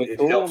 Another It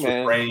tool, helps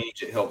man. with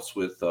range. It helps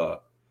with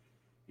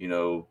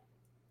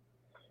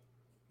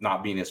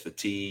not being as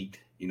fatigued.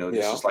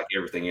 Just like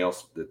everything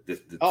else that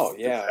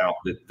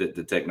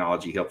the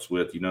technology helps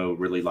with.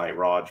 Really light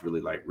rods,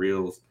 really light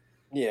reels.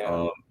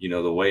 Yeah.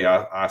 The way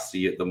I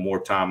see it, the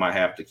more time I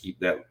have to keep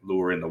that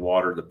lure in the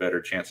water, the better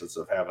chances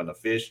of having a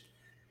fish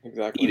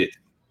eat it.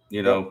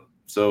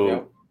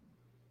 So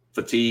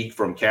fatigue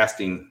from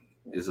casting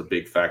is a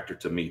big factor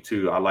to me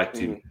too. I like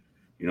to,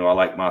 I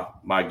like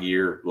my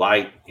gear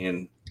light,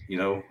 and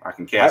I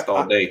can cast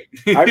all day.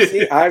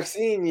 I've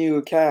seen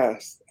you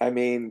cast. I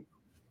mean,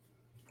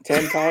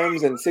 10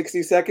 times in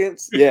 60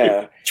 seconds.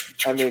 Yeah.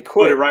 I mean,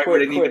 Put it right where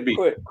they need to be.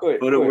 Put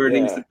it where it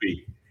needs to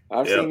be.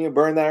 I've seen you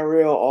burn that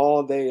reel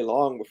all day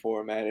long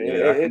before, man.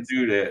 I can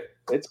do that.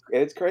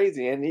 It's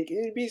crazy, and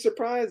you'd be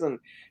surprised on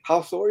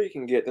how sore you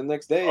can get the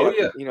next day. Oh,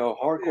 after,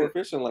 hardcore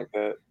fishing like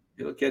that.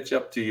 It'll catch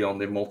up to you on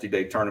the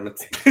multi-day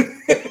tournaments,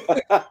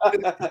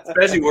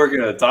 especially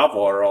working at the top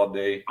water all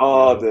day.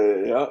 All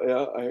day, yeah.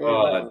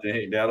 Oh,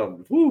 dang, that'll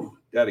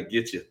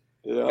get you,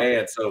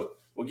 man. So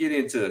we'll get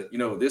into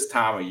this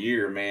time of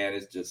year, man.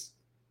 It's just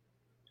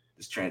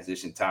this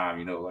transition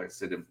time. Like I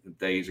said, the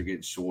days are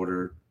getting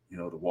shorter.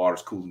 The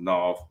water's cooling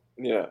off.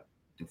 Yeah,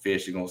 the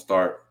fish are gonna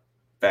start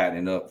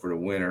fattening up for the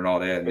winter and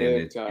all that. And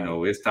then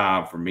it's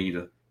time for me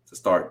to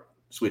start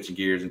switching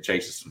gears and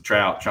chasing some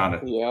trout, trying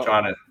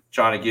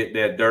to get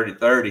that dirty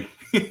 30.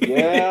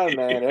 Yeah,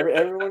 man.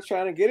 Everyone's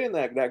trying to get in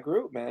that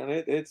group, man.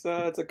 It's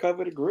a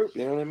coveted group.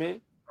 You know what I mean?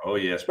 Oh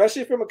yeah.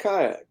 Especially from a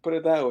kayak. Put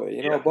it that way.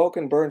 A boat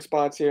can burn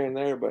spots here and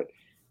there, but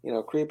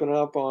creeping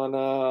up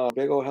on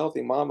big old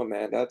healthy mama,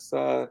 man. That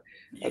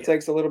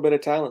takes a little bit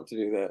of talent to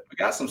do that. We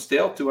got some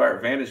stealth to our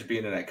advantage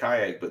being in that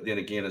kayak, but then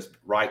again, it's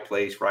right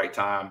place, right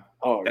time.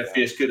 Oh, that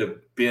fish could have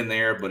been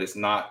there, but it's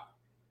not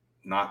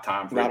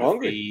time for it to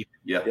feed.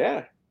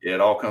 Yeah. It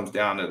all comes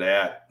down to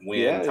that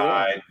wind,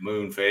 tide,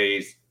 moon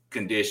phase,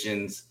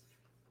 conditions,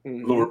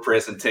 lure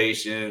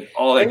presentation,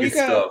 all that good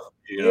stuff.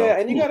 Yeah,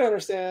 and you got to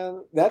understand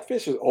that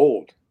fish is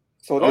old,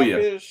 so that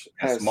fish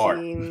has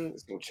seen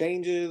some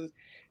changes.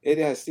 It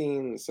has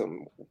seen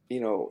some,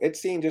 it's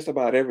seen just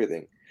about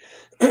everything.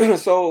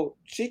 So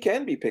she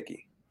can be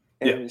picky,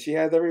 and she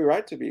has every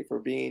right to be for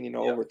being,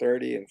 over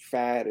 30 and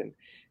fat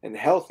and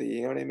healthy.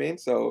 You know what I mean?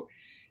 So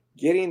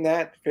getting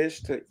that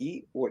fish to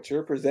eat what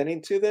you're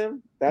presenting to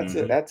them, that's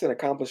an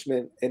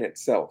accomplishment in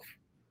itself.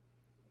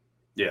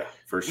 Yeah,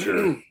 for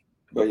sure.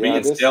 But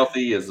being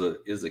stealthy is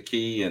a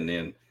key, and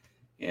then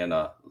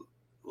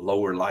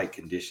lower light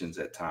conditions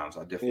at times.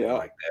 I definitely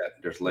like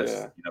that. There's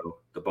less,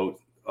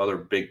 other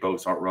big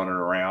boats aren't running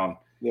around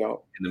in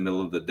the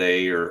middle of the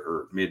day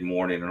or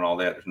mid-morning and all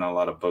that. There's not a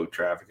lot of boat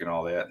traffic and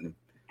all that. And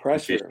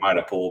pressure. The fish might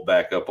have pulled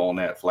back up on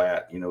that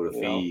flat, to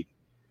feed,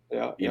 in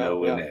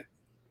that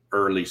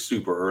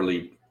super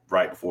early,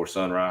 right before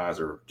sunrise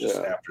or just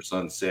after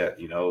sunset,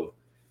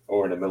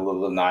 or in the middle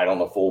of the night on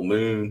the full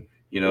moon,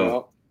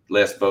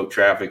 less boat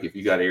traffic. If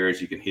you got areas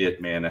you can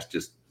hit, man, that's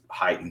just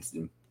heightens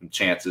some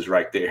chances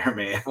right there,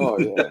 man. Oh,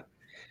 yeah.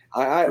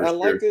 I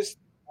like this.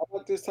 I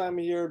like this time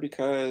of year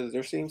because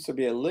there seems to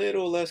be a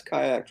little less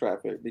kayak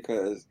traffic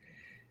because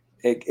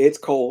it's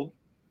cold.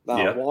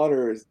 The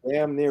water is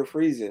damn near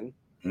freezing.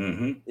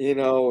 And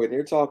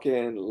you're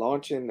talking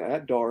launching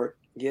at dark,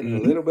 getting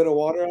a little bit of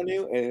water on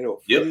you, and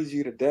it'll freeze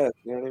you to death.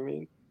 You know what I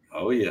mean?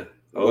 Oh, yeah.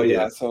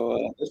 Yeah.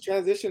 So this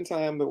transition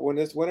time, but when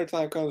this winter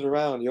time comes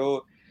around,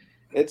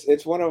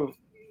 it's one of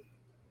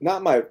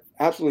not my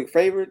absolute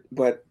favorite,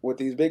 but with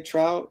these big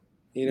trout,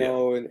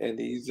 and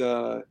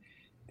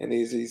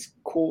these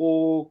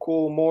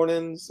cool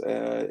mornings,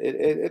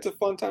 it's a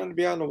fun time to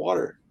be out in the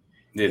water.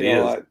 It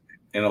is.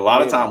 And a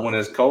lot of time when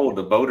it's cold,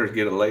 the boaters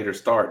get a later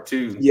start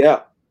too.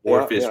 Yeah.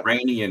 Or if it's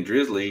rainy and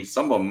drizzly,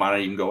 some of them might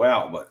not even go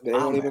out, but they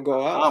don't even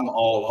go out. I'm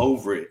all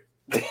over it.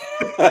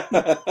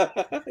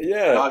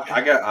 Yeah.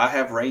 I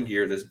have rain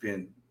gear that's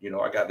been,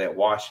 I got that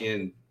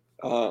wash-in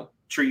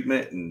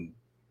treatment, and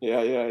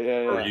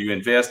or you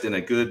invest in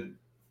a good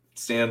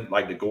sand,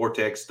 like the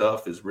Gore-Tex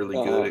stuff is really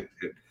good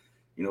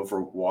at,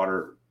 for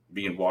water,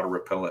 being water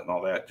repellent and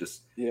all that.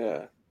 Just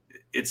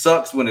it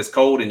sucks when it's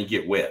cold and you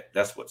get wet.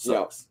 That's what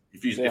sucks.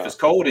 If it's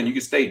cold and you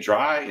can stay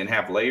dry and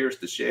have layers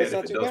to shed, if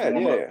it does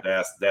warm up,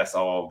 that's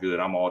all good.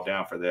 I'm all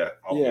down for that.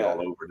 I'll be all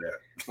over that.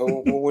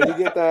 But when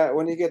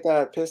you get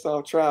that pissed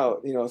off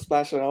trout,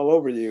 splashing all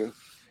over you,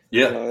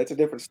 it's a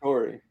different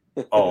story.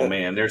 Oh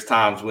man, there's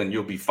times when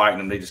you'll be fighting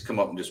them, they just come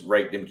up and just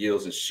rake them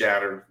gills and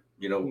shatter,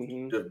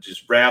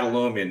 just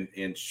rattle them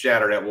and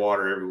shatter that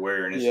water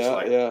everywhere. And it's just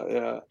like,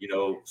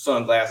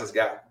 sunglasses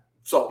got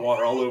salt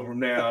water all over them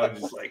now. I'm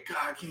just like,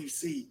 God, can you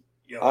see?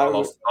 I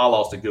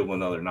lost a good one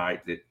the other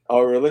night.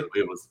 Oh, really?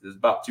 It was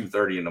about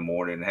 2:30 in the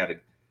morning, and had to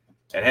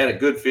and had a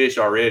good fish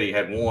already,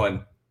 had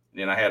one,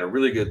 and I had a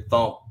really good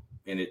thump,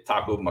 and it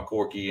tacoed my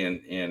corky,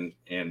 and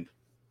I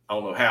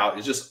don't know how.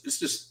 It's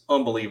just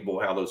unbelievable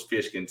how those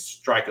fish can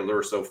strike a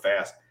lure so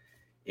fast,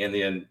 and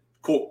then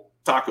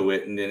taco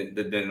it, and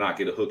then not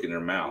get a hook in their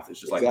mouth. It's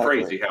just like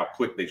crazy how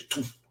quick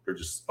they're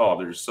just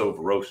so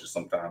ferocious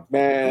sometimes.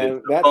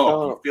 Man, that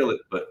thump, you feel it.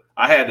 But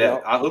I had that.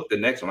 Yep. I hooked the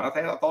next one. I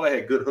thought I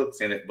had good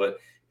hooks in it, but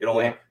it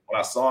only when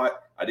I saw it,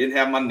 I didn't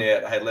have my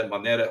net. I had left my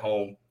net at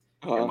home.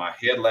 And my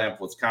headlamp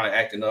was kind of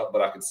acting up,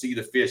 but I could see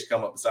the fish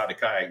come up beside the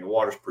kayak. And the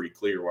water's pretty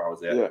clear where I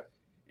was at. Yeah.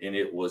 And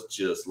it was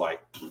just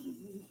like, and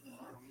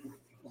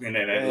then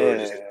that lure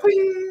just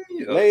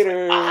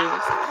later.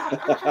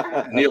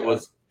 And it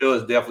was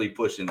definitely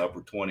pushing upper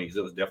 20s.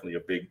 It was definitely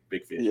a big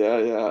fish.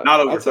 Yeah. Not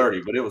over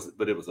 30, but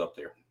it was up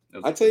there.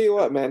 I tell you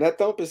what, man, that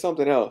thump is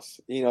something else.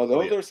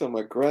 Those are some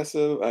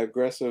aggressive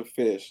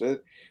fish.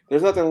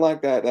 There's nothing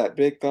like that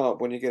big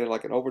thump when you get it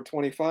like an over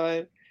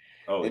 25.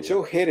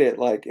 You'll hit it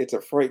like it's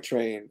a freight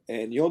train,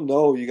 and you'll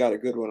know you got a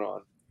good one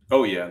on.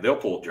 Oh yeah, they'll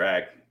pull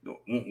drag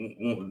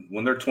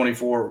when they're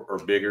 24 or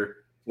bigger.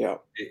 Yeah,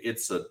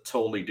 it's a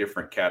totally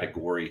different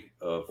category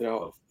of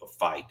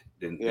fight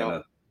than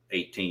a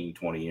 18,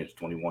 20 inch,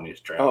 21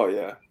 inch trout. Oh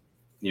yeah,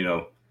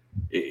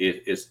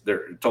 they're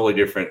a totally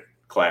different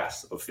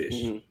class of fish.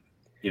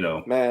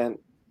 Mm-hmm. Man.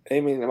 I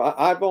mean,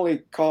 I've only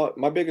caught,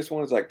 my biggest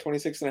one is like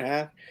 26 and a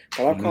half,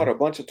 but I've caught a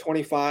bunch of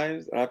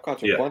 25s, and I've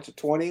caught a bunch of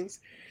 20s.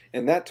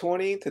 And that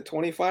 20 to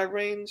 25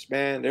 range,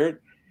 man, they're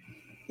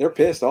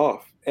pissed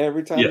off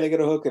every time they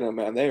get a hook in them,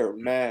 man. They are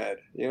mad.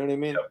 You know what I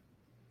mean?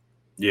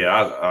 Yeah,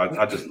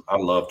 I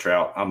love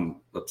trout. I'm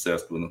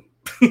obsessed with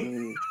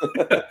them.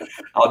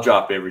 I'll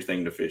drop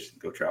everything to fish and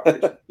go trout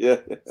fishing. Yeah,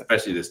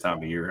 especially this time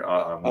of year.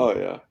 I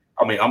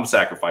mean, I'm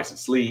sacrificing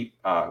sleep.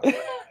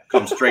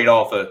 Come straight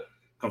off of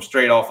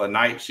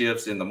night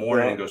shifts in the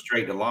morning and go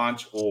straight to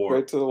lunch, or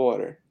straight to the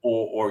water,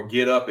 or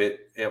get up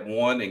at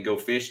 1 and go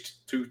fish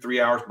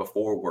 2-3 hours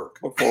before work.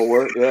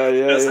 Yeah.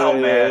 That's how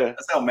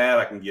mad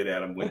I can get at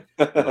them when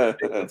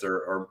big ones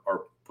are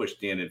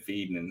pushed in and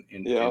feeding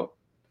and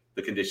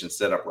the conditions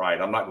set up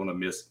right. I'm not going to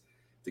miss.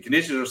 The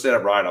conditions are set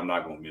up right. I'm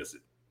not going to miss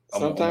it.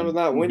 Sometimes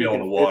not when you be on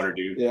the water,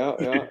 dude.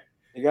 Yeah.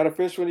 You got to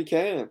fish when you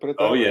can. Put it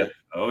that way.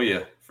 Oh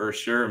yeah, for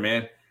sure,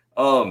 man.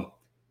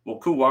 Well,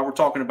 cool. While we're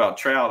talking about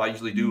trout, I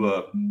usually do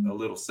a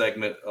little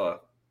segment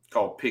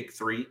called Pick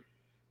 3,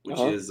 which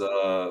is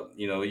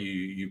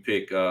you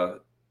pick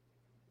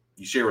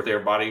you share with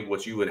everybody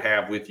what you would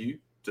have with you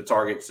to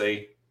target,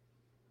 say,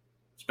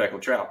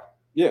 speckled trout.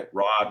 Yeah.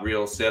 Rod,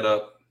 reel,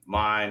 setup,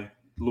 line,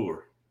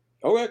 lure.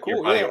 Okay,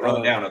 cool.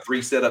 Run down the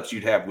 3 setups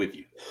you'd have with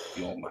you. If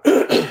you don't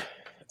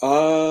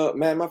mind.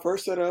 Man, my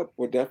first setup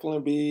would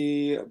definitely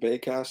be a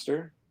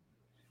baitcaster.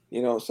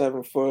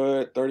 7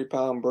 foot,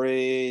 30-pound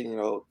braid.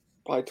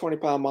 Probably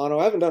 20-pound mono.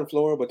 I haven't done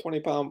fluoro, but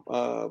 20-pound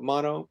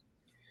mono,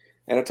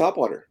 and a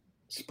topwater.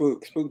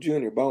 Spook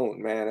Junior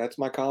Bone, man. That's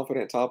my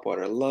confident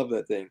topwater. I love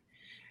that thing.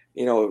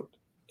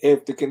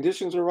 If the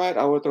conditions are right,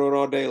 I would throw it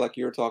all day, like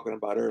you were talking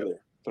about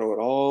earlier. Throw it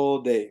all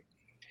day.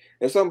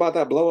 There's something about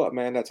that blow up,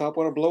 man. That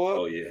topwater blow up.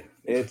 Oh yeah,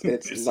 it's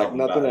like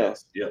nothing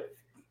else. Yep.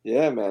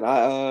 Yeah, man.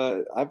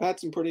 I've had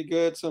some pretty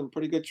good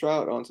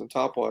trout on some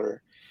topwater,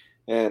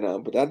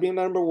 and but that'd be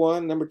number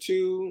one. Number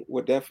 2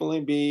 would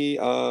definitely be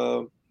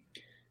a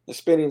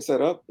spinning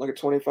setup, like a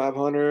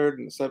 2500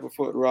 and a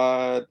 7-foot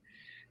rod,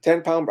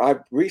 10-pound. I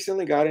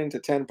recently got into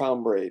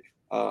 10-pound braid,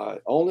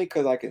 only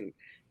because I can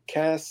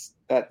cast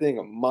that thing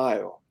a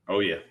mile. Oh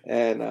yeah.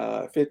 And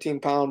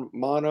 15-pound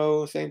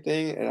mono, same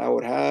thing. And I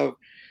would have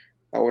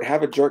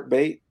a jerk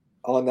bait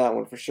on that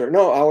one for sure.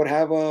 No, I would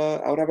have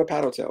a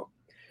paddle tail.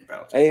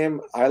 AM.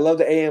 I love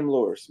the AM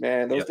lures,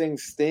 man. Those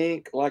things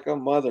stink like a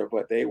mother,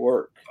 but they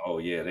work. Oh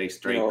yeah, they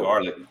straight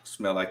garlic.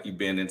 Smell like you've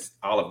been in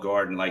Olive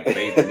Garden, like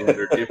bathing in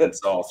their dipping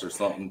sauce or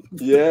something.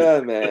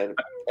 Yeah, man.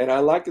 And I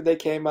like that they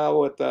came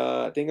out with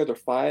I think it's a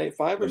 5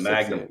 or 6.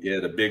 Magnum. Yeah,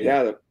 the big one.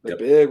 Yeah, the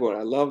big one.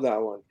 I love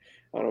that one.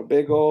 On a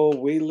big old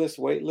weightless,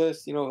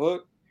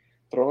 hook,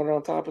 throwing it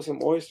on top of some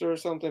oyster or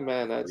something,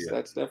 man.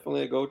 That's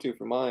definitely a go-to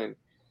for mine.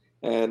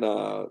 And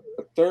a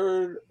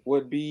third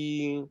would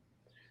be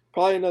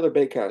probably another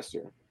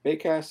baitcaster.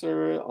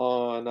 Baitcaster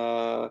on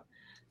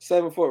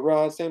 7-foot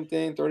rod, same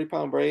thing,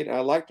 30-pound braid. And I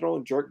like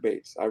throwing jerk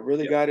baits. I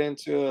really got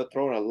into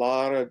throwing a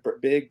lot of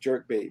big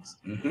jerk baits.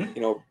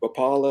 Mm-hmm.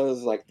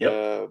 Opalas, like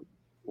the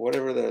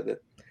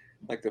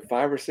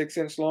 5 or 6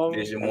 inch long.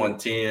 Vision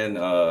 110,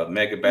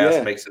 Mega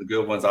Bass makes some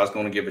good ones. I was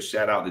going to give a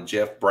shout out to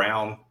Jeff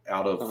Brown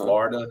out of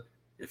Florida.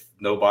 If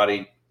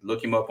nobody,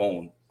 look him up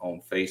on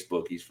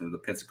Facebook. He's from the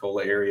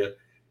Pensacola area.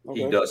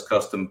 Okay. He does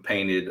custom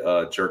painted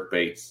jerk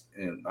baits,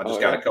 and I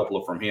just got a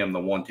couple from him, the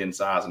 110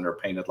 size, and they're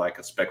painted like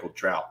a speckled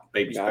trout,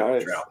 baby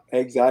speckled trout.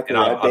 Exactly.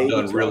 And I've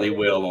done really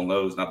well on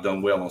those, and I've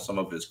done well on some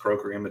of his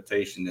croaker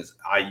imitation, his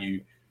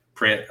IU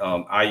print,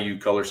 IU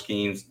color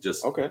schemes.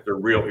 Just they're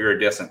real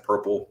iridescent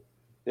purple.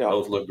 Yeah,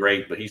 those look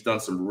great. But he's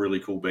done some really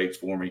cool baits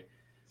for me.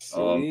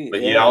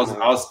 But I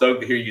was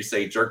stoked to hear you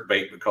say jerk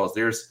bait, because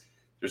there's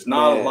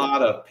not a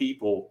lot of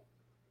people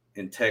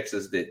in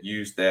Texas that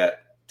use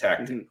that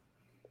tactic.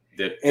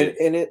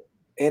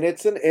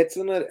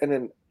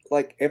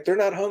 Like if they're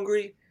not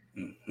hungry,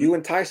 you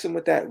entice them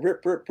with that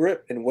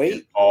rip, and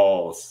wait.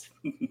 Pause.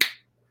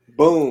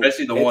 Boom.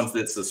 Especially the ones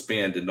that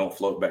suspend and don't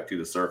float back to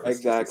the surface.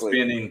 Exactly. The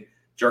suspending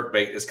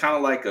jerkbait. It's kind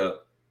of like a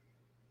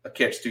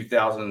Catch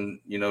 2000.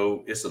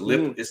 It's a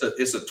lip.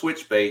 It's a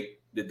twitch bait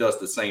that does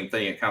the same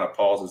thing. It kind of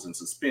pauses and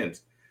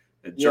suspends.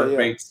 The jerk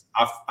baits,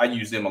 I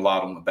use them a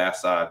lot on the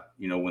bass side.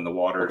 When the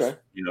water's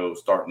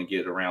starting to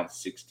get around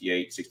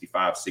 68,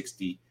 65,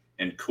 60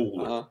 and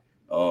cooler.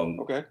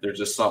 There's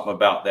just something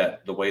about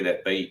that, the way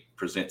that bait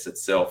presents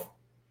itself,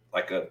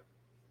 like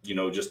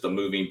just a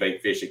moving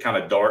bait fish. It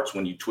kind of darts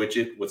when you twitch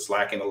it with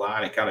slacking the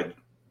line. It kind of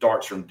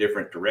darts from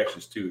different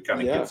directions too. It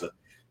kind of gives a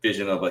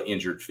vision of an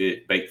injured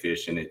bait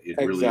fish, and it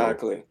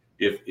really,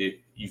 if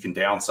you can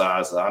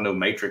downsize. I know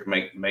Matrix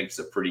makes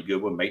a pretty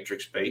good one.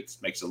 Matrix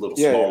baits makes a little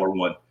smaller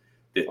one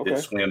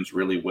that swims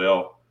really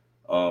well.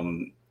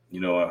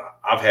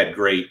 I've had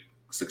great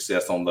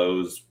success on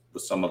those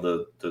with some of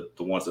the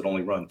ones that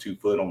only run 2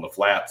 foot on the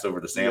flats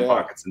over the sand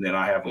pockets. And then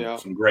I have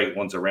some great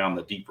ones around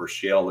the deeper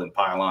shell and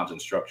pylons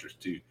and structures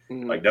too.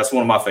 Like that's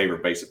one of my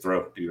favorite baits to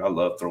throw, dude. I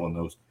love throwing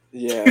those.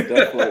 Yeah,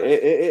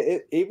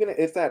 definitely. Even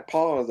it's that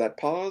pause. That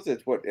pause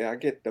is what I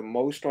get the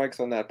most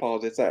strikes on. That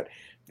pause. It's that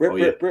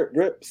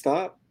rip,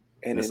 stop.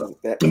 And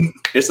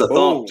it's a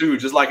thump too,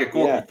 just like a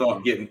corky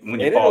thump when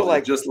you pause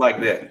it, just like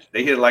that.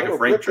 They hit it like a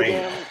freight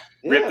train.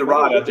 Rip the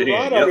rod out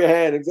your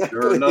hand.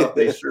 Exactly. Sure enough,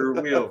 they sure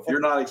will. If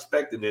you're not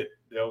expecting it,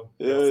 they'll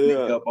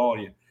sneak up on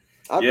you.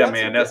 I've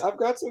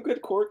got some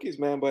good corkies,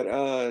 man, but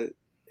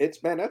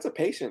that's a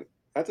patient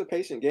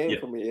game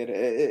for me.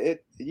 And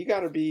you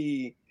gotta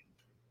be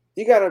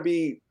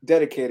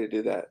dedicated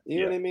to that.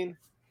 You know what I mean?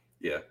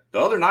 Yeah. The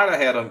other night I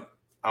had them.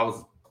 I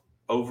was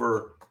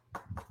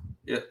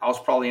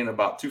probably in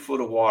about 2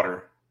 foot of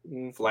water,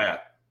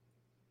 flat.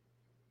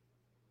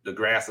 The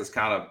grass is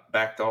kind of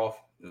backed off.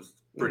 It was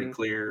pretty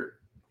clear.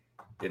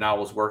 And I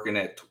was working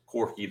at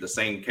corky the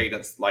same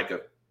cadence, like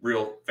a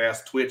real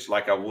fast twitch,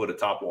 like I would a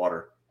top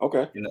water.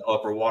 Okay. In the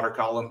upper water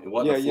column. It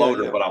wasn't a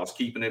floater, but I was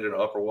keeping it in the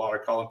upper water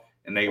column.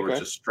 And they were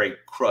just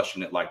straight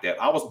crushing it like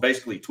that. I was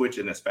basically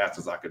twitching as fast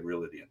as I could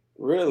reel it in.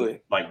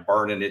 Really? Like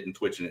burning it and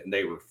twitching it. And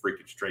they were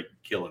freaking straight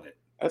killing it.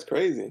 That's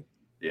crazy.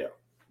 Yeah.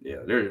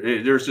 Yeah.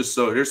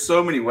 There's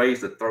so many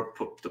ways to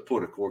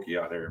put a corky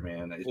out there,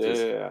 man.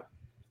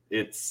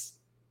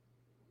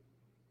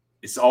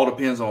 It all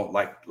depends on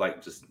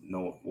like just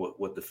know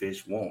what the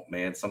fish want,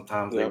 man.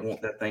 Sometimes they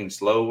want that thing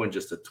slow and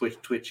just a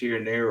twitch here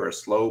and there, or a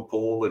slow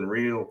pull and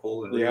reel,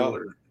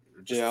 or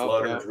just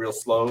flutters real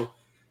slow.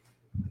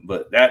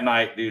 But that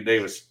night, dude, they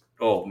was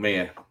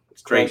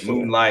straight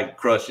moonlight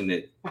crushing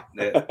it.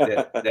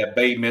 That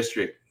Bay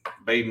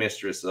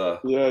Mistress,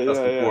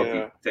 custom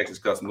corky, Texas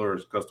Custom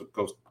Lures,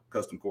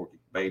 custom corky,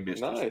 Bay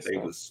Mistress. Nice, they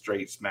was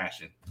straight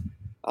smashing.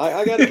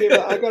 I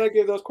gotta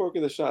give those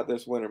corkies a shot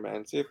this winter,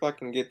 man. See if I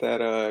can get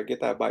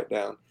that bite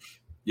down.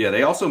 Yeah,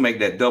 they also make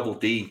that double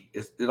D.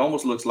 It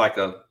almost looks like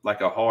a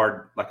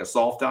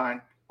soft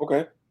tine.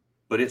 Okay.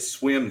 But it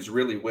swims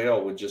really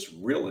well with just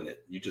reeling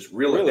it. You just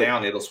reel it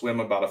down, it'll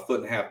swim about 1.5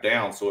 foot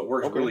down. So it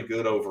works really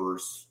good over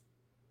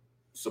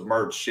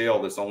submerged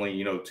shell that's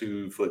only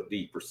 2 foot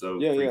deep or so,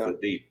 3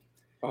 foot deep.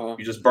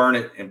 You just burn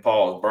it and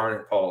pause, burn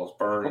it, pause,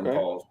 burn and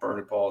pause, burn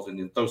and pause, and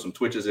then throw some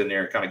twitches in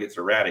there. It kind of gets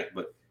erratic,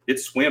 but it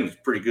swims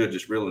pretty good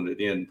just reeling it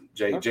in.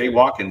 Jay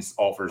Watkins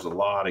offers a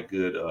lot of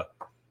good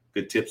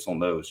tips on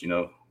those.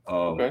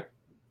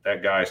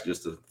 That guy's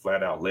just a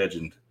flat out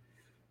legend.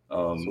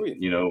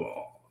 Sweet.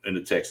 In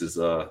the Texas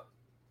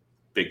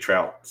big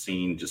trout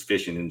scene, just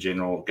fishing in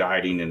general,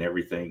 guiding and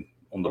everything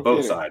on the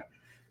boat side.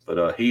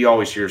 But he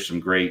always shares some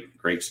great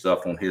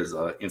stuff on his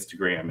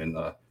Instagram, and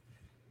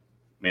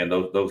man,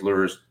 those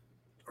lures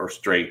are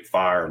straight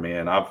fire,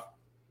 man.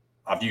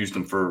 I've used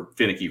them for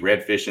finicky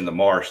redfish in the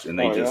marsh, and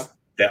they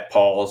that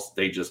pause,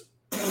 they just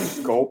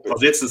gulp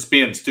because it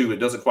suspends too. It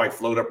doesn't quite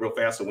float up real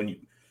fast. So when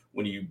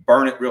you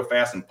burn it real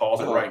fast and pause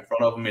it right in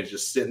front of them, it's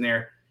just sitting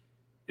there,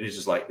 and it's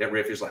just like that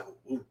redfish is like,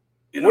 ooh,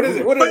 what is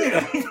it?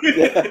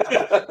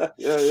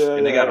 Yeah.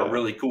 And they got a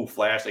really cool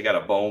flash. They got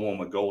a bone on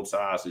with gold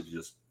size. It's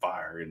just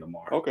fire in the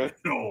marsh. Okay.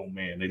 Oh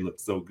man, they look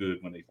so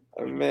good when they.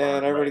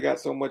 Man, I already got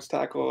so much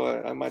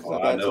tackle. I might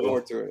just add some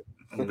more to it.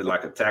 It'll be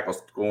like a tackle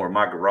score in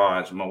my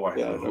garage. My wife,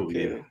 oh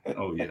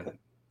yeah.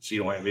 She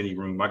don't have any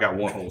room. I got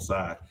one whole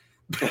side.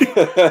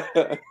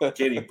 Can't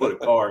even put a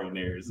car in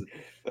there. It's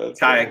a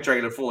kayak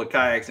trailer full of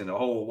kayaks and a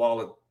whole wall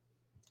of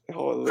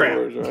crap.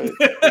 Lures, right?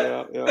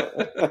 Yeah.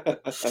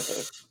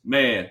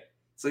 Man.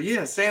 So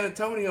yeah, San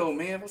Antonio,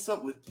 man. What's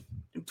up with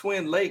them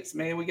Twin Lakes,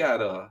 man? We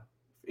got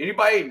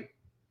anybody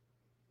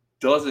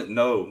doesn't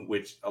know,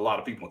 which a lot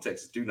of people in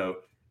Texas do know,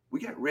 we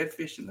got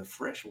redfish in the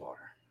freshwater.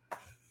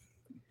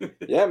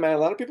 Yeah, man. A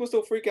lot of people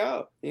still freak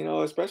out,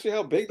 especially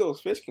how big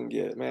those fish can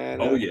get, man.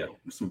 Oh yeah,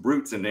 there's some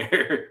brutes in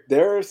there.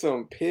 There are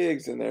some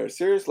pigs in there,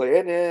 seriously,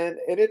 and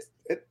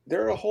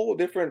they're a whole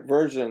different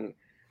version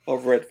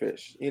of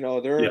redfish.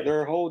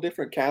 They're a whole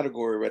different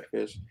category of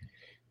redfish.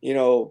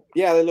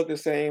 They look the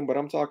same, but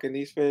I'm talking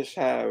these fish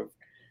have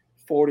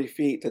 40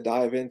 feet to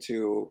dive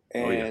into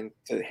and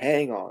to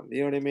hang on.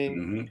 You know what I mean?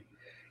 Mm-hmm.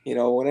 You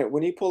know,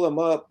 when you pull them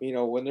up, you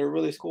know, when they're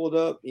really schooled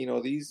up, you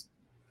know,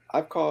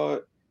 I've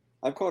caught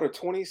a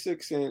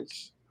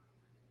 26-inch,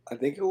 I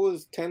think it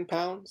was 10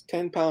 pounds,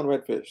 10-pound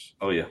redfish.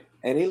 Oh yeah.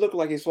 And he looked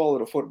like he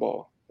swallowed a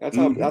football. That's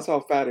Mm-hmm.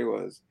 how fat he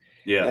was.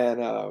 Yeah.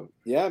 And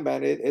yeah,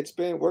 man,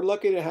 we're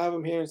lucky to have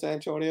him here in San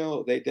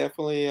Antonio. They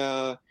definitely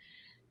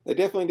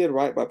did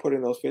right by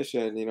putting those fish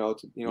in,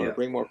 to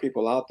bring more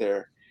people out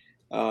there.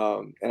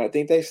 And I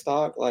think they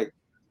stocked like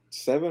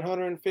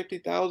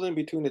 750,000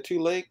 between the two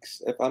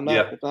lakes, if I'm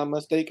not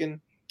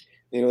mistaken.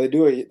 You know, they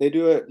do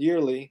it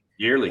yearly.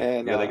 Yearly.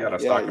 And they got a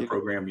stocking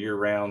program year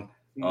round.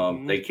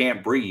 They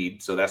can't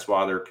breed, so that's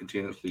why they're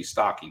continuously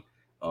stocking.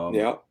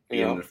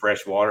 In the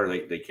fresh water,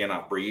 they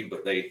cannot breed,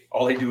 but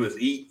all they do is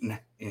eat and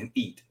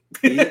eat.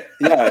 Eat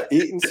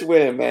and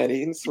swim, man.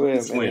 Eat and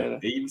swim.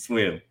 Eat and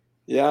swim.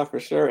 Yeah, for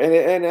sure.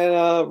 And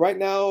right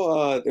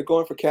now they're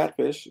going for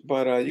catfish,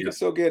 but you can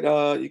still get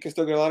a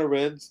lot of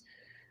reds.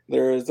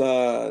 There's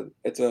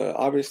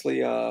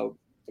obviously a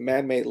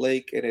man-made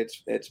lake, and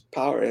it's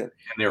power. And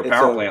they're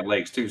power plant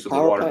lakes too, so the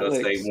water does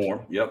stay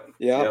warm. Yep.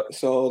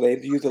 So they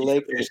use the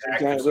lake as a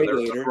giant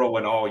regulator. They're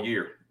growing all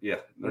year. Yeah,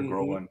 they're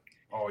growing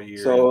all year.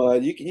 So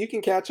you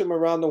can catch them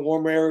around the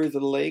warm areas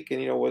of the lake,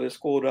 and where they're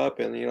schooled up,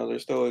 and they're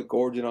still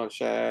gorging on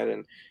shad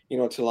and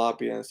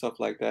tilapia and stuff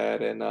like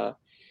that, and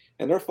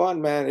they're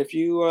fun, man. If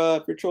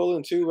you're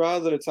trolling 2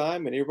 rods at a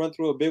time and you run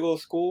through a big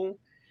old school,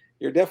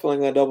 you're definitely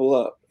gonna double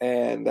up,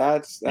 and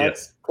that's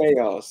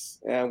chaos.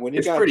 And when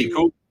it's pretty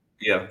cool.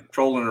 Yeah,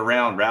 trolling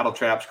around, rattle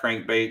traps,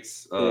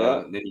 crankbaits.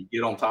 Then you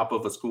get on top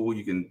of a school,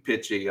 you can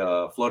pitch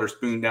a flutter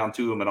spoon down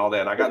to them and all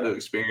that. I got to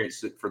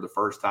experience it for the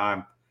first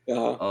time.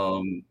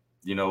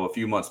 A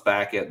few months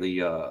back at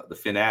the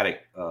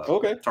Fanatic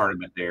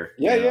tournament there.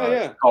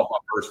 Caught my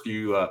first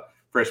few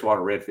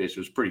freshwater redfish. It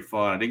was pretty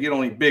fun. I didn't get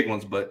only big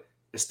ones, but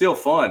it's still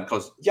fun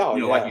because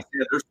like you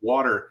said, there's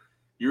water.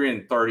 You're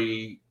in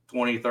 20,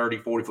 30,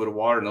 40 foot of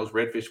water, and those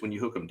redfish, when you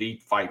hook them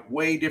deep, fight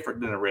way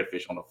different than a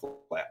redfish on a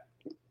flat.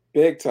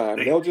 Big time.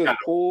 They'll just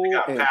pull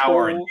and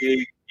power pull. And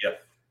dig. Yeah.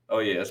 Oh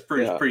yeah, it's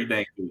pretty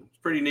dang cool. It's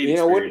pretty neat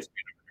experience.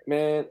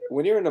 Man,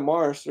 when you're in the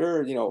marsh,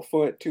 they're 2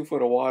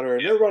 foot of water,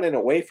 and they're running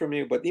away from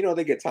you, but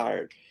they get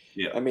tired.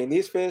 Yeah. I mean,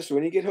 these fish,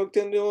 when you get hooked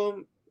into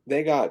them,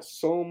 they got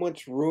so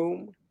much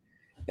room.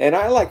 And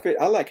I like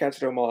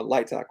catching them on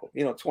light tackle.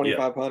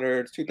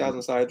 2,500s,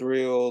 2,000 size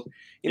reels.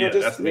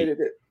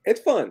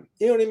 It's fun.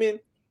 You know what I mean?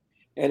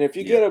 And if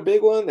you get a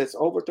big one that's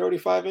over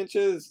 35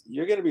 inches,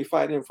 you're going to be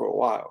fighting him for a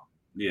while.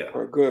 Yeah.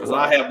 For a good while.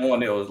 I had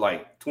one that was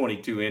like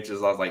 22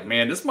 inches. I was like,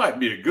 man, this might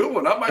be a good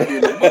one. I might be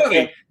in the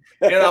money.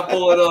 And I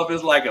pull it up.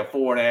 It's like a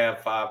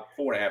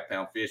 4.5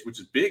 pound fish, which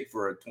is big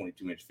for a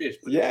 22-inch fish.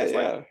 But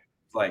it's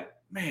like,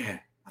 man,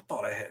 I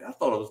thought it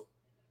was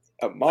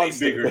a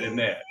monster. Way bigger than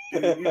that.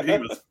 He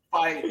was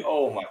fighting.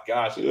 Oh my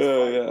gosh.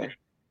 It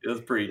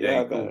was pretty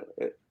dang cool.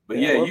 But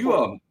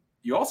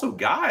you also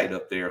guide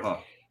up there, huh?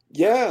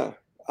 Yeah.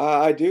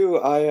 I do.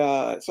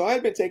 So I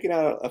had been taking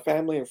out a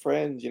family and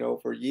friends,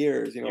 for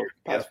years,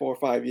 past 4 or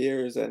 5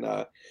 years, and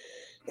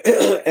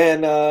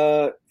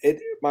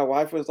my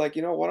wife was like,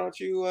 why don't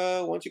you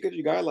get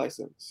your guide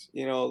license?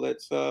 Why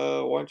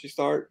don't you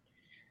start,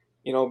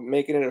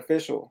 making it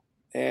official?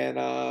 And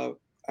I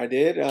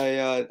did.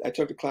 I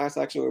took the class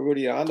actually with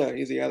Rudy Anda.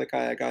 He's the other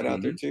kayak guide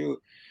out there too.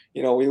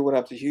 We went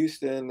up to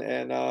Houston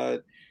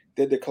and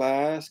did the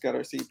class, got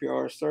our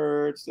CPR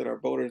certs, did our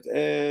boater's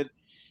ed.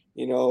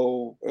 It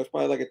was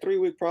probably like a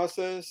 3-week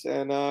process,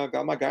 and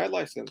got my guide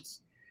license.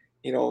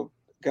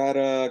 Got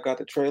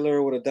the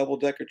trailer with a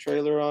double-decker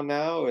trailer on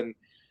now, and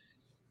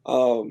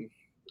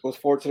was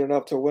fortunate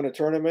enough to win a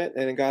tournament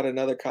and got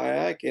another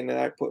kayak, and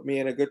that put me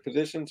in a good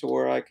position to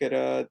where I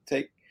could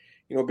take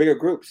bigger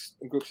groups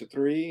of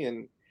 3,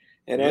 and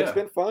it's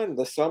been fun.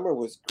 The summer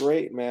was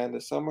great, man.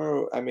 The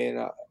summer, I mean,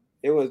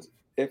 it was,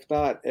 if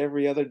not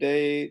every other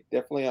day,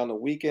 definitely on the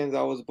weekends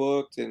I was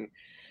booked, and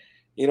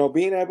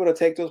being able to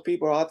take those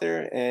people out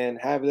there and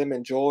have them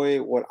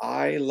enjoy what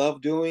I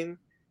love doing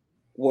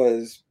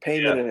was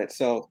payment in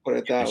itself. Put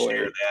it that way.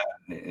 Share that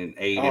and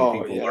aid in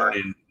people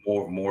learning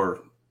more,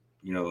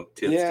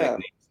 tips,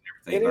 techniques,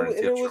 and everything.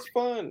 And it was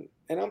fun.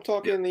 And I'm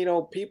talking,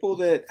 people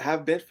that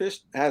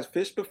has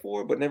fished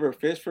before but never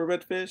fished for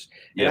redfish.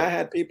 And I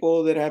had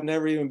people that have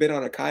never even been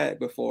on a kayak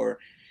before.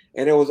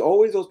 And it was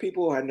always those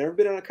people who had never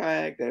been on a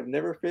kayak, that have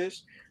never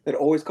fished, that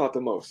always caught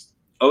the most.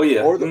 Oh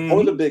yeah, or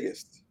the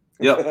biggest.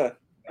 Yep.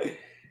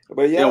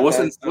 But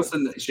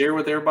share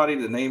with everybody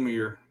the name of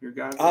your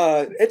guy.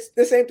 It's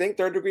the same thing,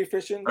 Third Degree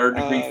Fishing. Third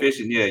Degree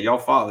Fishing. Yeah, y'all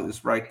follow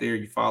this right there.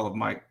 You follow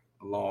Mike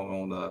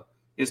along on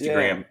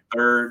Instagram.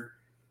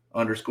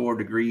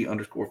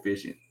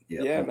 Third_degree_fishing.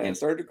 Yeah, man.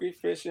 Third Degree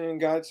Fishing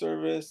Guide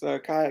Service,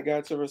 kayak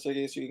guide service, I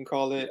guess you can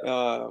call it.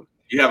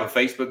 You have a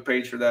Facebook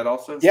page for that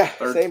also? Yeah,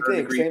 same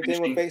thing with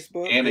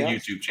Facebook. And a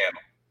YouTube channel.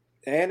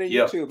 And a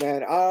YouTube,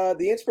 man.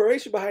 The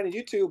inspiration behind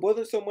the YouTube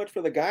wasn't so much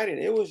for the guiding.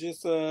 It was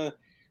just to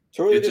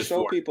really just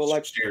show people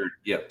like. Shared.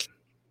 Yep.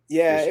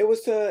 Yeah, fishing? it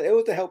was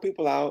to help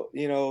people out,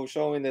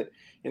 showing that,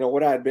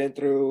 what I'd been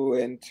through,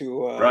 and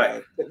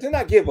Right. to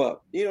not give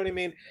up. You know what I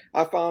mean?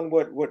 I found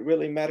what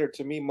really mattered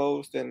to me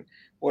most, and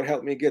what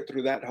helped me get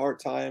through that hard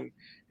time.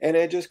 And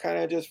it just kind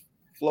of just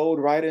flowed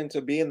right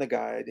into being the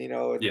guide,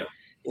 and Yeah.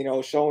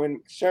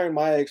 sharing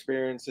my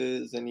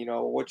experiences, and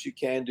what you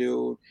can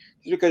do.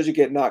 Just because you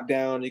get knocked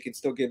down, you can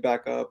still get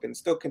back up and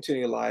still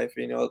continue life.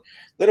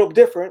 Little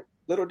different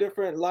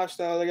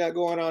lifestyle I got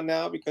going on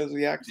now because of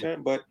the Yeah.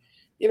 accident, but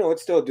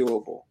it's still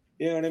doable.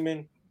 You know what I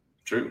mean?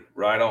 True.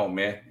 Right on,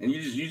 man. And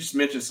you just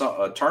mentioned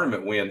a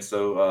tournament win.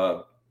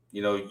 So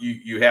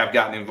you have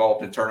gotten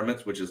involved in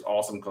tournaments, which is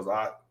awesome because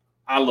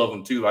I love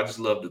them too. I just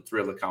love the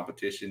thrill of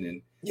competition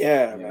and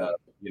Yeah, you man.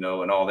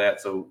 know, and all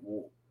that. So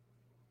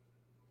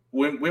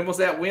when was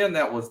that win?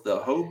 That was the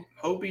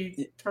Hobie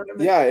Y-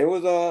 tournament. Yeah, it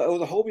was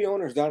a Hobie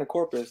Owners down in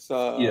Corpus,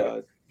 Yeah.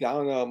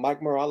 down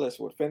Mike Morales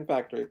with Fin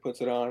Factory puts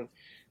it on,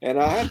 and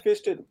I had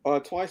fished it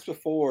twice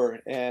before,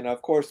 and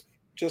of course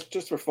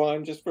just for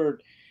fun, just for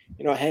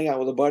hang out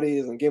with the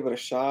buddies and give it a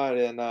shot,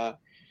 and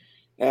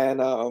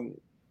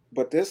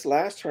but this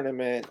last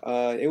tournament,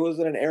 it was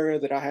in an area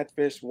that I had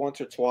fished once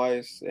or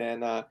twice,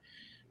 and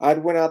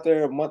I'd went out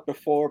there a month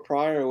before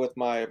prior with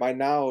my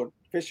now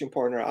fishing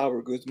partner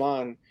Albert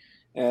Guzman,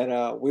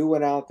 and we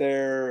went out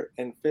there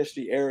and fished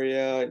the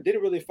area and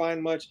didn't really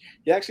find much.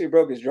 He actually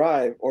broke his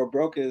drive, or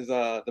broke his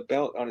the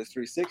belt on his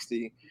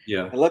 360,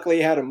 Yeah. and luckily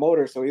he had a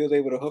motor, so he was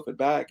able to hoof it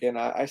back. And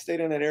I stayed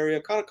in that area,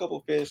 caught a couple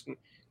fish,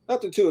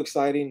 nothing too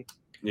exciting.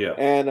 Yeah.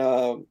 And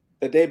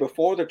the day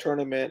before the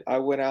tournament, I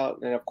went out,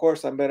 and of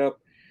course I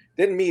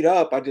didn't meet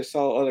up. I just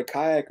saw other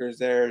kayakers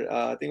there.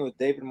 I think it was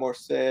David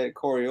Morset,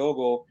 Corey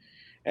Ogle,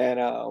 and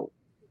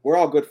we're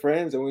all good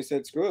friends. And we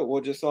said, screw it,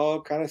 we'll just all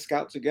kind of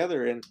scout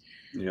together. And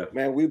Yeah.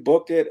 man, we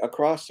booked it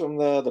across from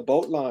the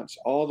boat launch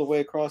all the way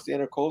across the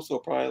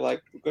intercoastal, probably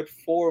like a good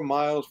 4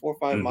 miles, 4 or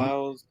 5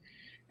 miles.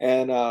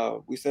 And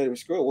we said,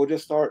 screw it, we'll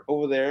just start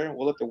over there.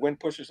 We'll let the wind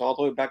push us all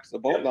the way back to the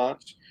boat Yeah.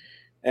 launch.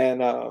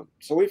 And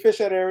so we fished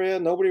that area.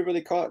 Nobody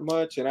really caught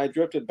much, and I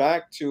drifted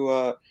back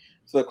to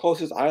the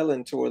closest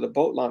island to where the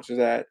boat launch was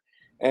at.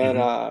 And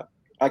Hmm.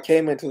 I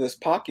came into this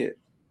pocket,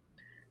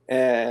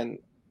 and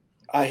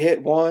I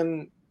hit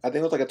one. I think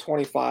it was like a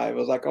 25. I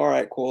was like, all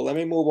right, cool. Let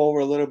me move over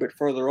a little bit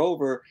further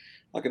over,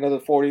 like another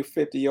 40,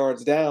 50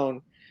 yards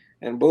down,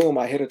 and boom,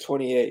 I hit a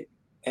 28.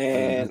 Hmm.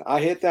 And I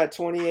hit that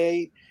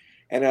 28,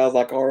 and I was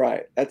like, all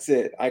right, that's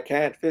it. I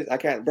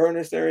can't burn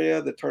this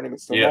area. The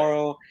tournament's Yeah.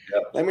 tomorrow. Yeah.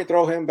 Let me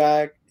throw him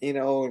back,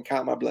 and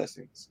count my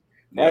blessings.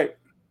 Yeah. Right.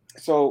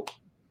 So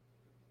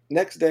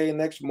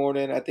next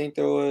morning, I think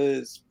there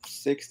was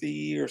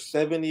 60 or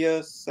 70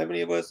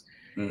 of us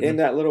in Hmm.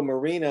 that little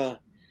marina,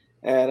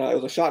 and it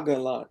was a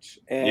shotgun launch.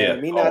 Yeah.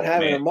 And me not Oh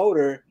having man. a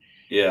motor,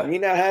 Yeah.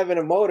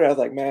 I was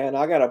like, man,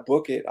 I gotta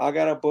book it. I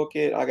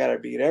gotta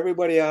beat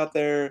everybody out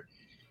there.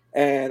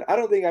 And I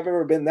don't think I've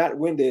ever been that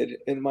winded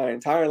in my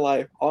entire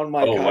life on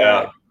my Oh kayak.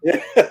 wow. Yeah,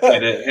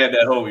 Had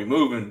that Hobie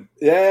moving,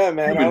 yeah,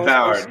 man. I human was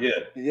supposed, powered. Yeah.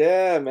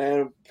 yeah,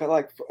 man. Felt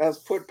like I was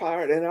put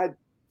powered,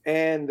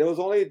 and there was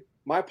only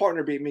my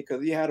partner beat me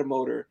because he had a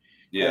motor,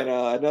 Yeah. and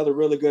another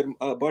really good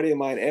buddy of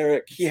mine,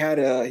 Eric. He had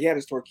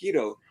his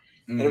Torpedo,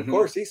 and of Hmm.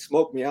 course he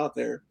smoked me out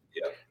there.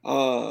 Yeah.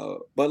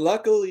 But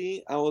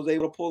luckily, I was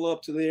able to pull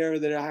up to the area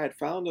that I had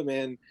found him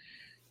in,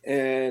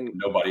 and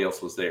Nobody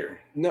else was there.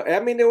 no, I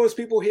mean there was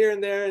people here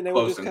and there, and they were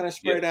Close just and kind of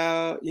yeah. spread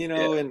out,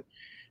 Yeah.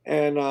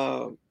 and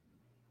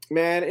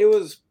man, it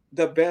was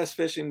the best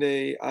fishing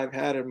day I've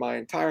had in my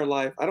entire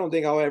life. I don't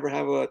think I'll ever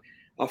have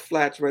a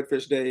flats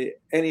redfish day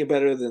any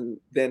better than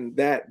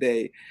that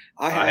day.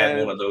 I I had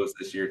had one of those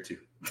this year too.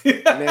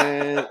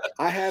 Man,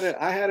 I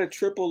had a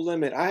triple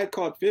limit. I had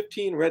caught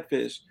 15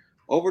 redfish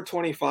over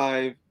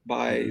 25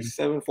 by Mhm.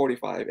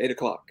 7:45, 8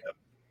 o'clock.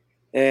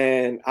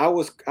 And I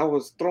was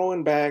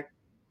throwing back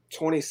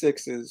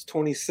 26s,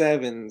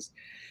 27s.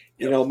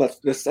 Yep. But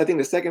I think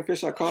the second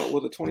fish I caught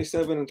was a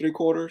 27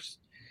 3/4.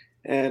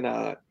 And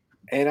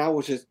I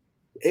was just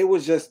it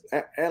was just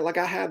like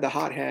I had the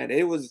hot hand.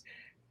 There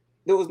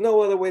was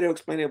no other way to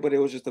explain it, but it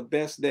was just the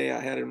best day I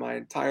had in my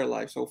entire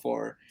life so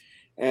far.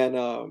 And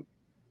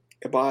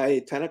by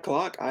 10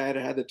 o'clock, I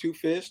had the two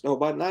fish. No,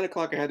 by 9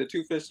 o'clock, I had the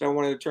two fish that I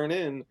wanted to turn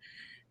in,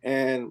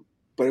 and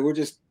but it would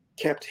just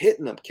kept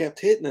hitting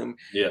them.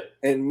 Yeah.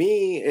 And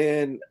me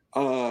and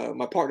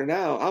my partner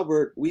now,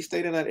 Albert, we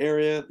stayed in that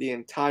area the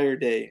entire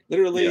day, Yeah.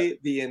 literally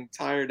the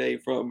entire day,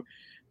 from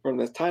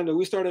the time that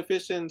we started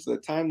fishing to the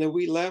time that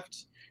we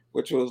left,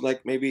 which was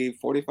like maybe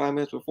 45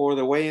 minutes before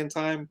the weigh-in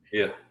time.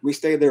 Yeah. We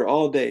stayed there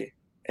all day,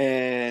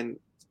 and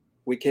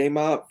we came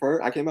out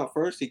first. I came out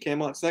first. He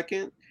came out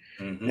second.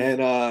 Hmm.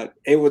 And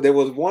there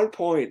was one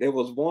point, there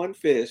was one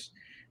fish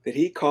that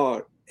he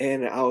caught,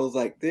 and I was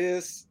like,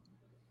 this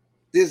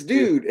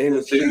dude, it This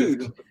was dude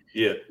is huge.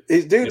 yeah.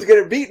 This dude's Yep.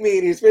 gonna beat me,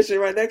 and he's fishing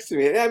right next to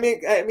me. And I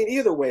mean,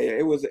 either way,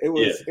 it was it Yeah.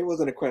 was it was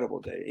an incredible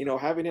day.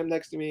 Having him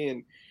next to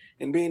me,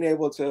 and being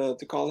able to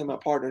call him my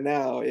partner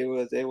now, it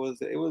was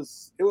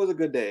a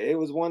good day. It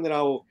was one that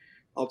I'll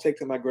take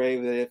to my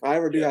grave. That if I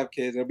ever do Yeah. have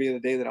kids, it'll be the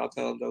day that I'll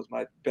tell them that was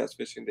my best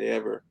fishing day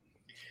ever.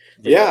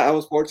 Yeah, I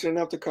was fortunate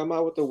enough to come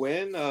out with the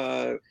win.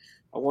 I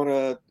won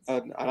an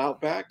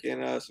Outback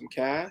and some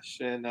cash,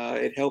 and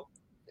it helped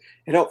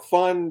it helped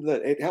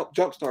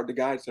jumpstart the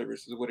guide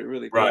service is what it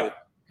really Right. did.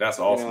 That's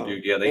You awesome, know,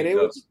 dude. Yeah, and it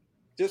was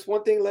just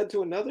one thing led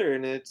to another,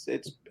 and it's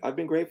I've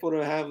been grateful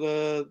to have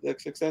the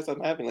success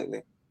I'm having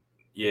lately.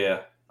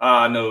 yeah.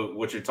 I know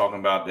what you're talking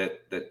about.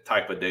 That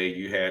type of day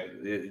you had.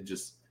 It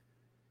just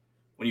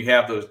when you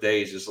have those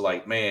days, it's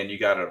like, man, you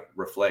got to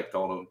reflect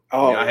on them.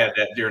 I mean, I had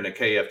that during the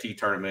KFT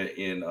tournament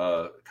in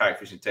Kayak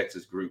Fishing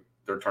Texas group,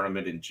 their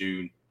tournament in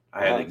June.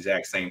 I had the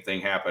exact same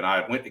thing happen.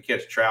 I went to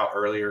catch trout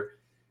earlier.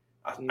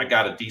 I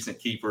got a decent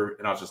keeper,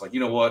 and I was just like, you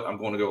know what? I'm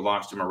going to go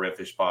launch to my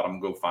redfish spot. I'm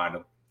going to go find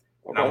them.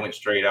 And I went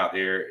straight out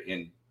there,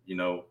 and,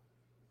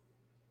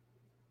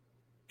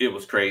 it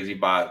was crazy.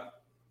 By,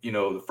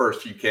 the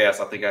first few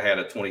casts, I think I had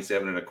a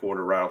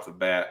 27.25 right off the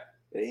bat.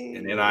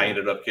 And then I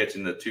ended up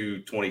catching the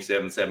two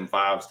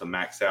 27.75s to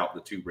max out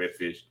the two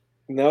redfish.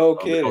 No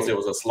kidding. Because it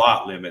was a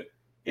slot limit.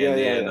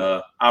 And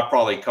I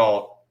probably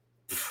caught,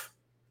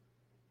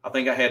 I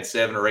think I had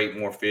 7 or 8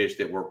 more fish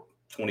that were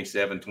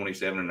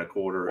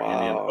 27.25. Wow.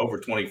 And then over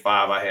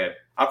 25, I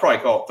probably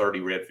caught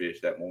 30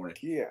 redfish that morning.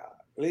 Yeah.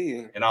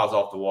 And I was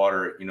off the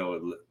water, at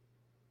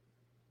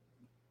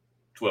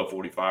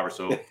 12:45 or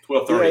so,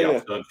 12:30. I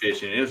was done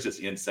fishing. It was just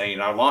insane.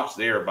 I launched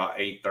there about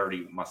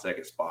 8:30, my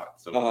second spot.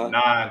 So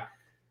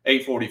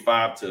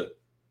 8:45 to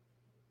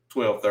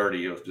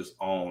 12:30, it was just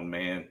on,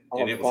 man.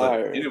 And it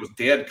was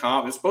dead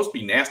calm. It was supposed to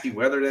be nasty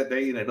weather that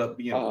day, and it ended up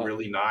being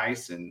really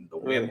nice. And the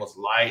wind was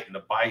light, and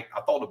the bite.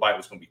 I thought the bite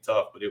was going to be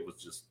tough, but it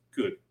was just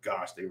good.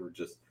 Gosh, they were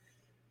just.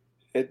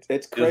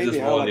 It's crazy just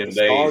how one of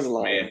them days,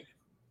 man.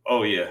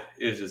 Oh yeah,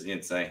 it was just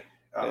insane.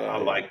 I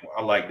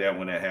like that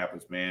when that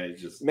happens, man.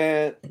 It's just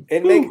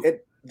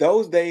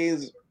those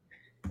days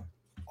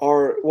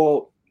are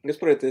let's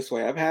put it this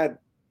way. I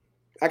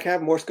can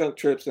have more skunk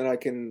trips than I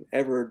can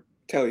ever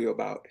tell you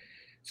about.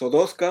 So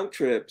those skunk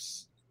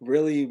trips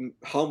really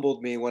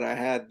humbled me when I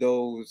had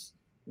those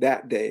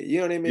that day. You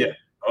know what I mean? Yeah.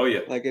 Oh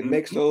yeah. Like it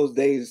makes those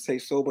days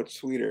taste so much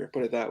sweeter.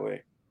 Put it that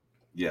way.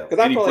 Yeah.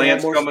 Any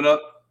plans coming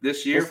up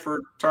this year for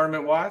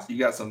tournament wise? You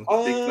got some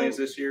big plans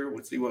this year?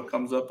 We'll see what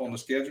comes up on the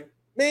schedule.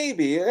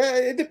 Maybe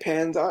it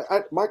depends.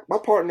 My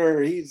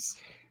partner, he's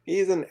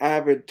an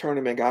avid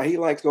tournament guy. He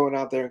likes going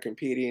out there and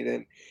competing,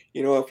 and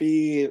if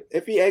he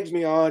eggs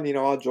me on,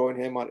 I'll join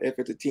him on if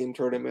it's a team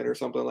tournament or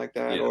something like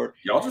that. Yeah. Or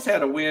y'all just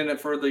had a win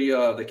for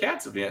the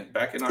Cats event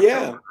back in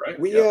October, right?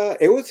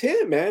 It was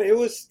him, man.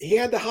 He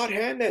had the hot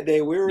hand that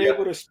day. We were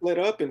able to split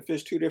up and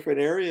fish 2 different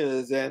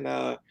areas, and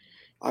I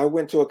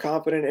went to a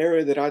confident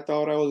area that I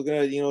thought I was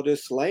gonna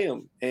just slay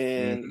him,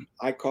 and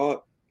I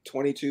caught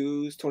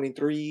 22s,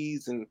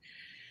 23s,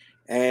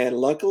 and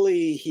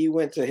luckily he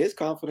went to his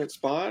confident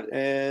spot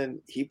and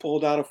he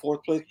pulled out a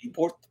fourth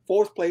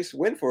place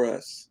win for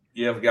us.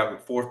 Yeah, we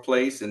got 4th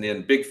place, and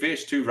then big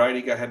fish too, right?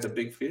 He had the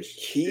big fish.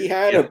 He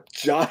had a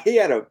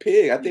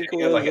pig. I think it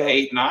was like an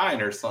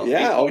 8-9 or something.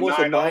 Yeah, almost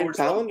a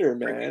 9-pounder,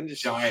 man.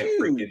 Giant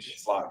freaking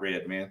slot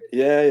red, man.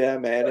 Yeah,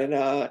 man.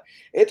 And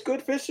it's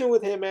good fishing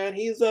with him, man.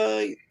 He's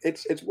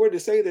it's weird to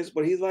say this,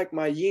 but he's like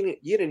my yin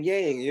and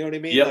yang. You know what I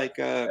mean? Yep. Like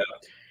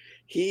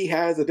he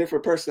has a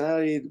different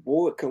personality,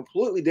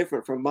 completely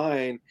different from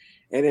mine,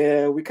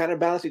 and we kind of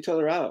balance each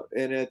other out.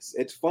 And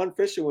it's fun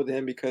fishing with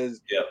him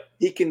because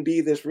he can be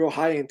this real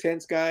high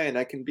intense guy, and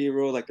I can be the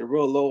real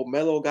low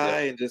mellow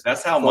guy, and just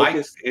that's how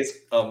focus.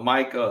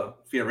 Mike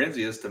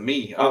Fiorenzi is to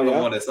me. I'm the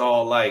one that's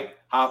all like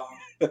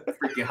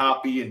freaking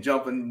hoppy and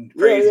jumping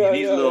crazy, and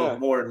he's a little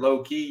more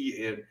low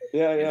key. And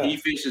he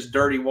fishes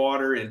dirty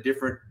water in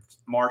different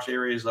marsh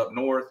areas up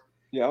north.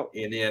 Yeah,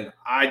 and then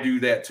I do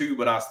that too,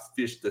 but I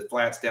fish the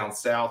flats down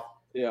south.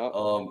 Yeah,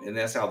 and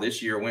that's how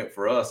this year went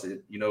for us.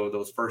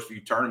 Those first few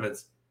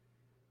tournaments,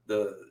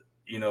 we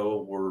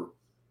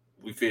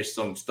fished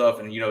some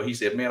stuff, and he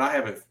said, "Man, I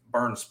haven't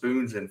burned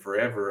spoons in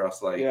forever." I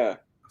was like, I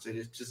said,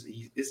 "It's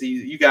easy.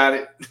 You got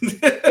it.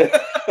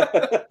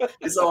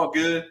 It's all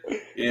good."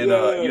 And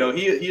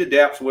he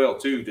adapts well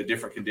too to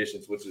different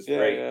conditions, which is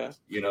great. Yeah.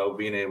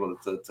 Being able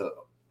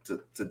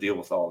to deal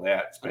with all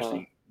that,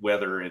 especially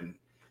weather and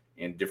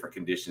different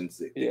conditions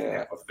that can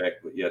have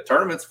effect. But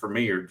tournaments for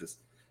me are just,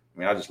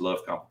 I just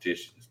love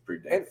competition. It's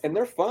pretty damn and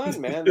they're fun,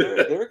 man.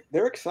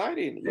 They're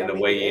exciting. And the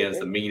weigh-ins,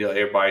 the meetup,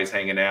 everybody's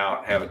hanging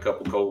out, have a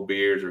couple cold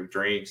beers or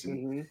drinks,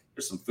 and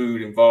there's some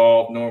food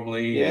involved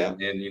normally. And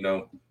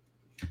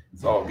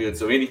it's all good.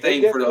 So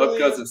anything for the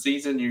upcoming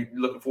season, you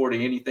looking forward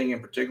to anything in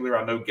particular?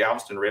 I know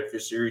Galveston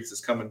Redfish Series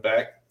is coming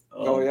back.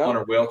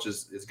 Hunter Welch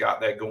has got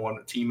that going,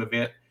 a team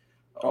event.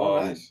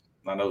 Nice.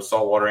 I know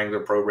Saltwater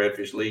Angler Pro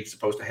Redfish League is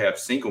supposed to have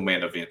single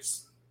man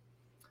events.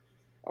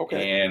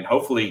 Okay. And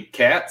hopefully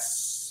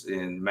Cats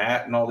and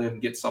Matt and all them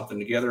get something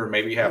together, or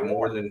maybe have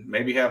more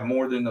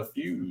than a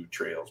few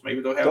trails.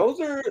 Maybe they'll have those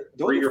are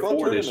 3 or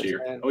 4 this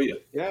year. Man. Oh yeah.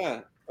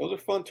 Yeah. Those are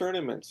fun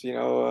tournaments.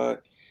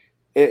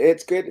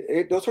 It's good.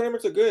 Those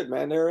tournaments are good,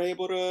 man. They're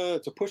able to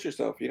push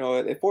yourself.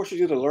 It forces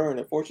you to learn.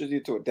 It forces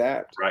you to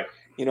adapt. Right.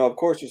 Of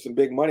course, there's some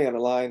big money on the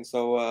line,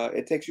 so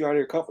it takes you out of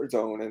your comfort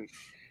zone,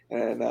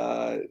 And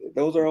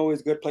those are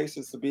always good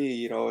places to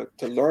be,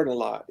 to learn a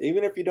lot.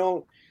 Even if you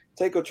don't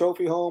take a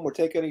trophy home or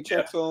take any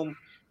checks home,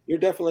 you're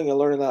definitely going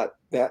to learn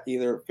that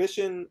either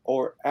fishing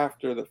or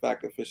after the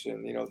fact of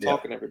fishing,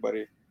 talking to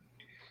everybody.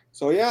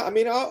 So, yeah, I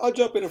mean, I'll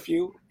jump in a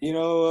few.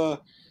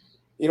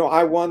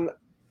 I won.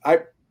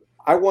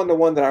 I won the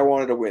one that I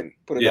wanted to win.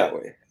 Put it that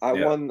way. I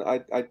won.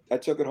 I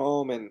took it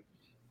home, and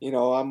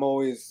I'm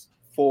always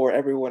for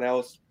everyone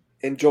else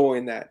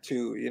enjoying that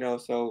too.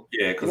 So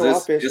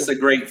because it's a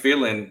great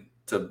feeling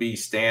to be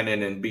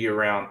standing and be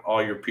around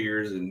all your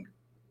peers and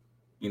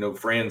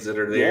friends that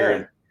are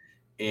there,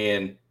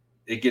 and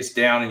it gets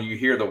down and you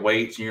hear the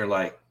weights and you're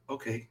like,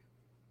 okay,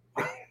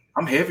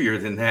 I'm heavier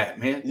than that,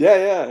 man.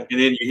 Yeah. And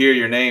then you hear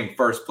your name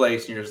first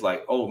place and you're just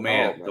like, oh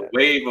man. The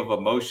wave of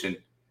emotion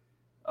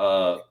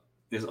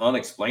is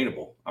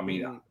unexplainable. I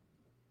mean,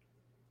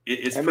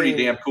 it's pretty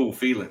damn cool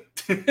feeling.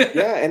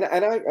 Yeah, and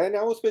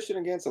I was fishing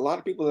against a lot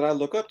of people that I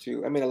look up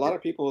to. I mean, a lot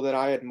of people that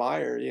I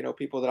admire,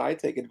 people that I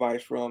take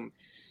advice from,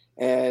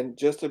 and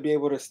just to be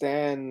able to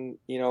stand,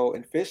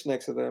 and fish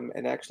next to them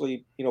and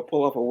actually,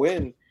 pull off a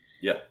win.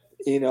 Yeah.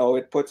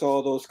 It puts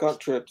all those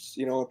skunk trips,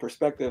 in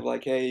perspective.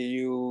 Like, hey,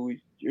 you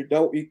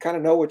kind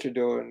of know what you're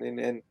doing,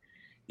 and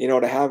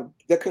to have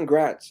the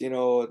congrats,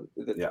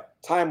 the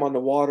time on the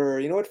water,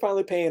 it's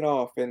finally paying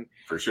off, and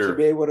for sure to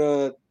be able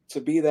to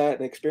be that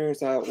and experience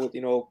that with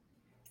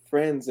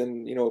friends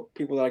and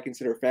people that I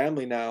consider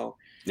family now.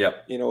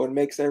 It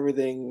makes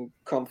everything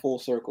come full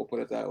circle.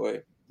 Put it that way.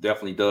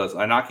 Definitely does,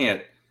 and I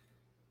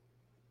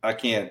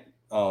can't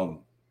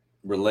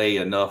relay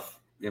enough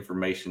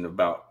information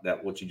about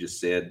that. What you just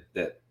said,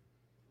 that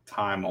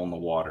time on the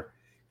water.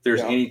 If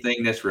there's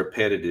anything that's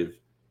repetitive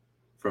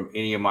from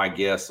any of my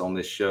guests on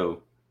this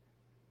show,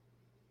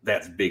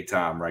 that's big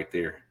time right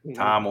there. Mm-hmm.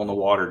 Time on the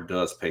water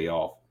does pay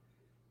off.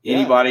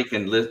 Anybody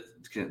can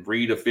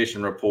read a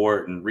fishing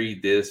report and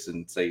read this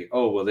and say,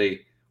 oh, well,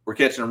 we're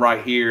catching them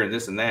right here and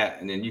this and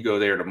that. And then you go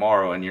there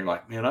tomorrow and you're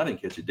like, man, I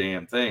didn't catch a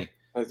damn thing.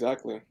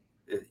 Exactly.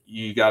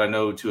 You got to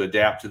know to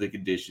adapt to the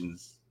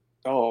conditions.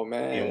 Oh,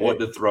 man. And what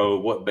to throw,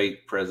 what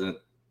bait present,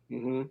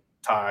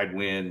 tide,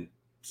 wind,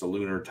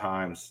 salooner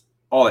times,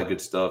 all that good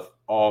stuff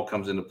all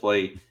comes into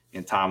play.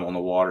 And time on the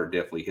water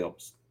definitely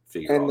helps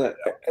figure all that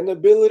out. And the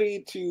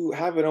ability to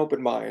have an open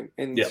mind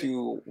and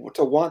to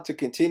want to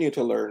continue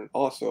to learn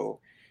also,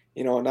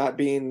 not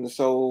being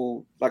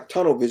so like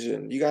tunnel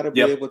vision. You got to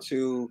be able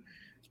to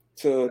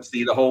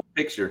see the whole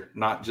picture,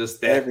 not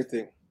just that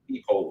everything.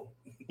 Peephole.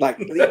 Like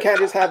you can't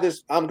just have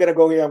this, I'm going to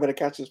go here, I'm going to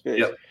catch this fish.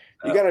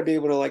 You got to be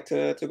able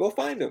to to go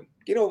find them,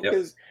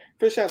 because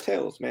fish have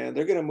tails, man.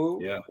 They're going to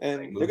move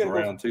and they're going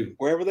to go too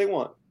wherever they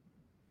want.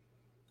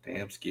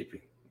 Damn,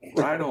 Skippy.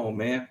 Right on,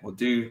 man. Well,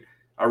 dude,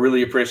 I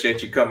really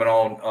appreciate you coming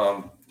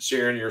on,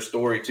 sharing your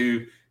story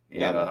too,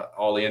 and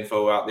all the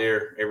info out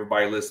there.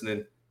 Everybody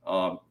listening,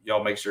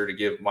 y'all make sure to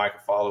give Mike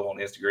a follow on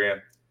Instagram,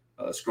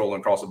 scrolling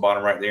across the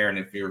bottom right there. And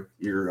if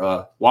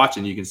you're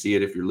watching, you can see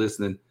it. If you're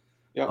listening,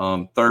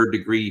 Third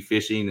Degree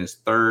Fishing is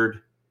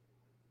third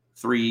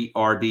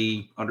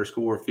 3RD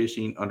underscore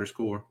fishing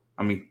underscore.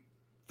 I mean,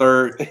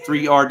 third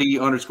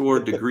 3RD underscore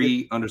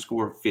degree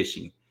underscore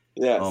fishing.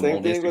 Yeah, same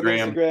on thing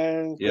Instagram. With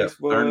Instagram. Yeah,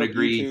 Facebook, Third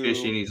Degree YouTube.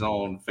 Fishing. He's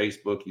on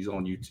Facebook. He's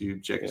on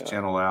YouTube. Check his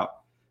channel out.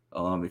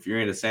 If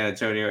you're in the San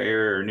Antonio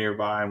area or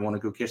nearby and want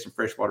to go catch some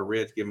freshwater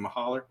reds, give him a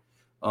holler.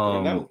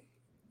 And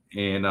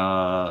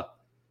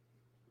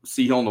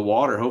see you on the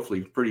water,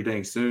 hopefully pretty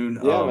dang soon.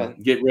 Man.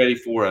 Get ready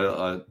for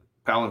a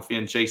Paddle and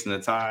Fin Chasing the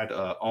Tide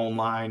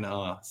online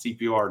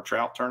CPR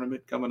trout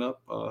tournament coming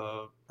up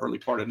early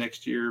part of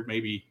next year,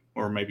 maybe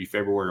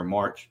February or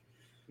March.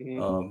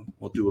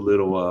 We'll do a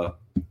little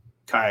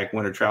kayak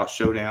winter trout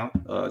showdown.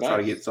 Try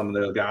to get some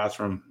of the guys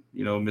from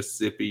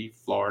Mississippi,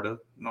 Florida,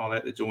 and all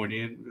that to join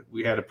in.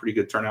 We had a pretty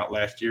good turnout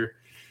last year,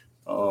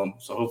 so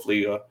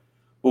hopefully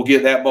we'll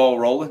get that ball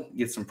rolling,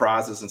 get some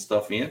prizes and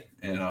stuff in.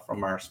 And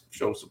from our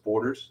show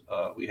supporters,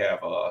 we have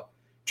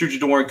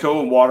Troubadour &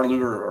 Co. and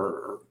Waterloo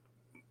are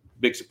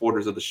big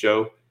supporters of the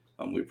show.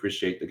 We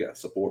appreciate the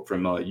support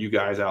from you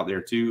guys out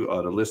there too,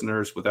 the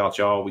listeners. Without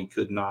y'all, we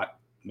could not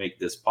make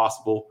this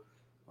possible.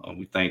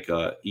 We thank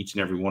each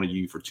and every one of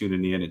you for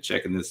tuning in and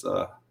checking this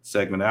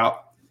segment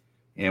out.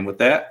 And with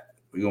that,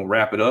 we're going to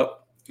wrap it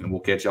up, and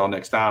we'll catch y'all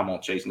next time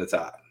on Chasing the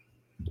Tide.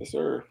 Yes,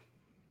 sir.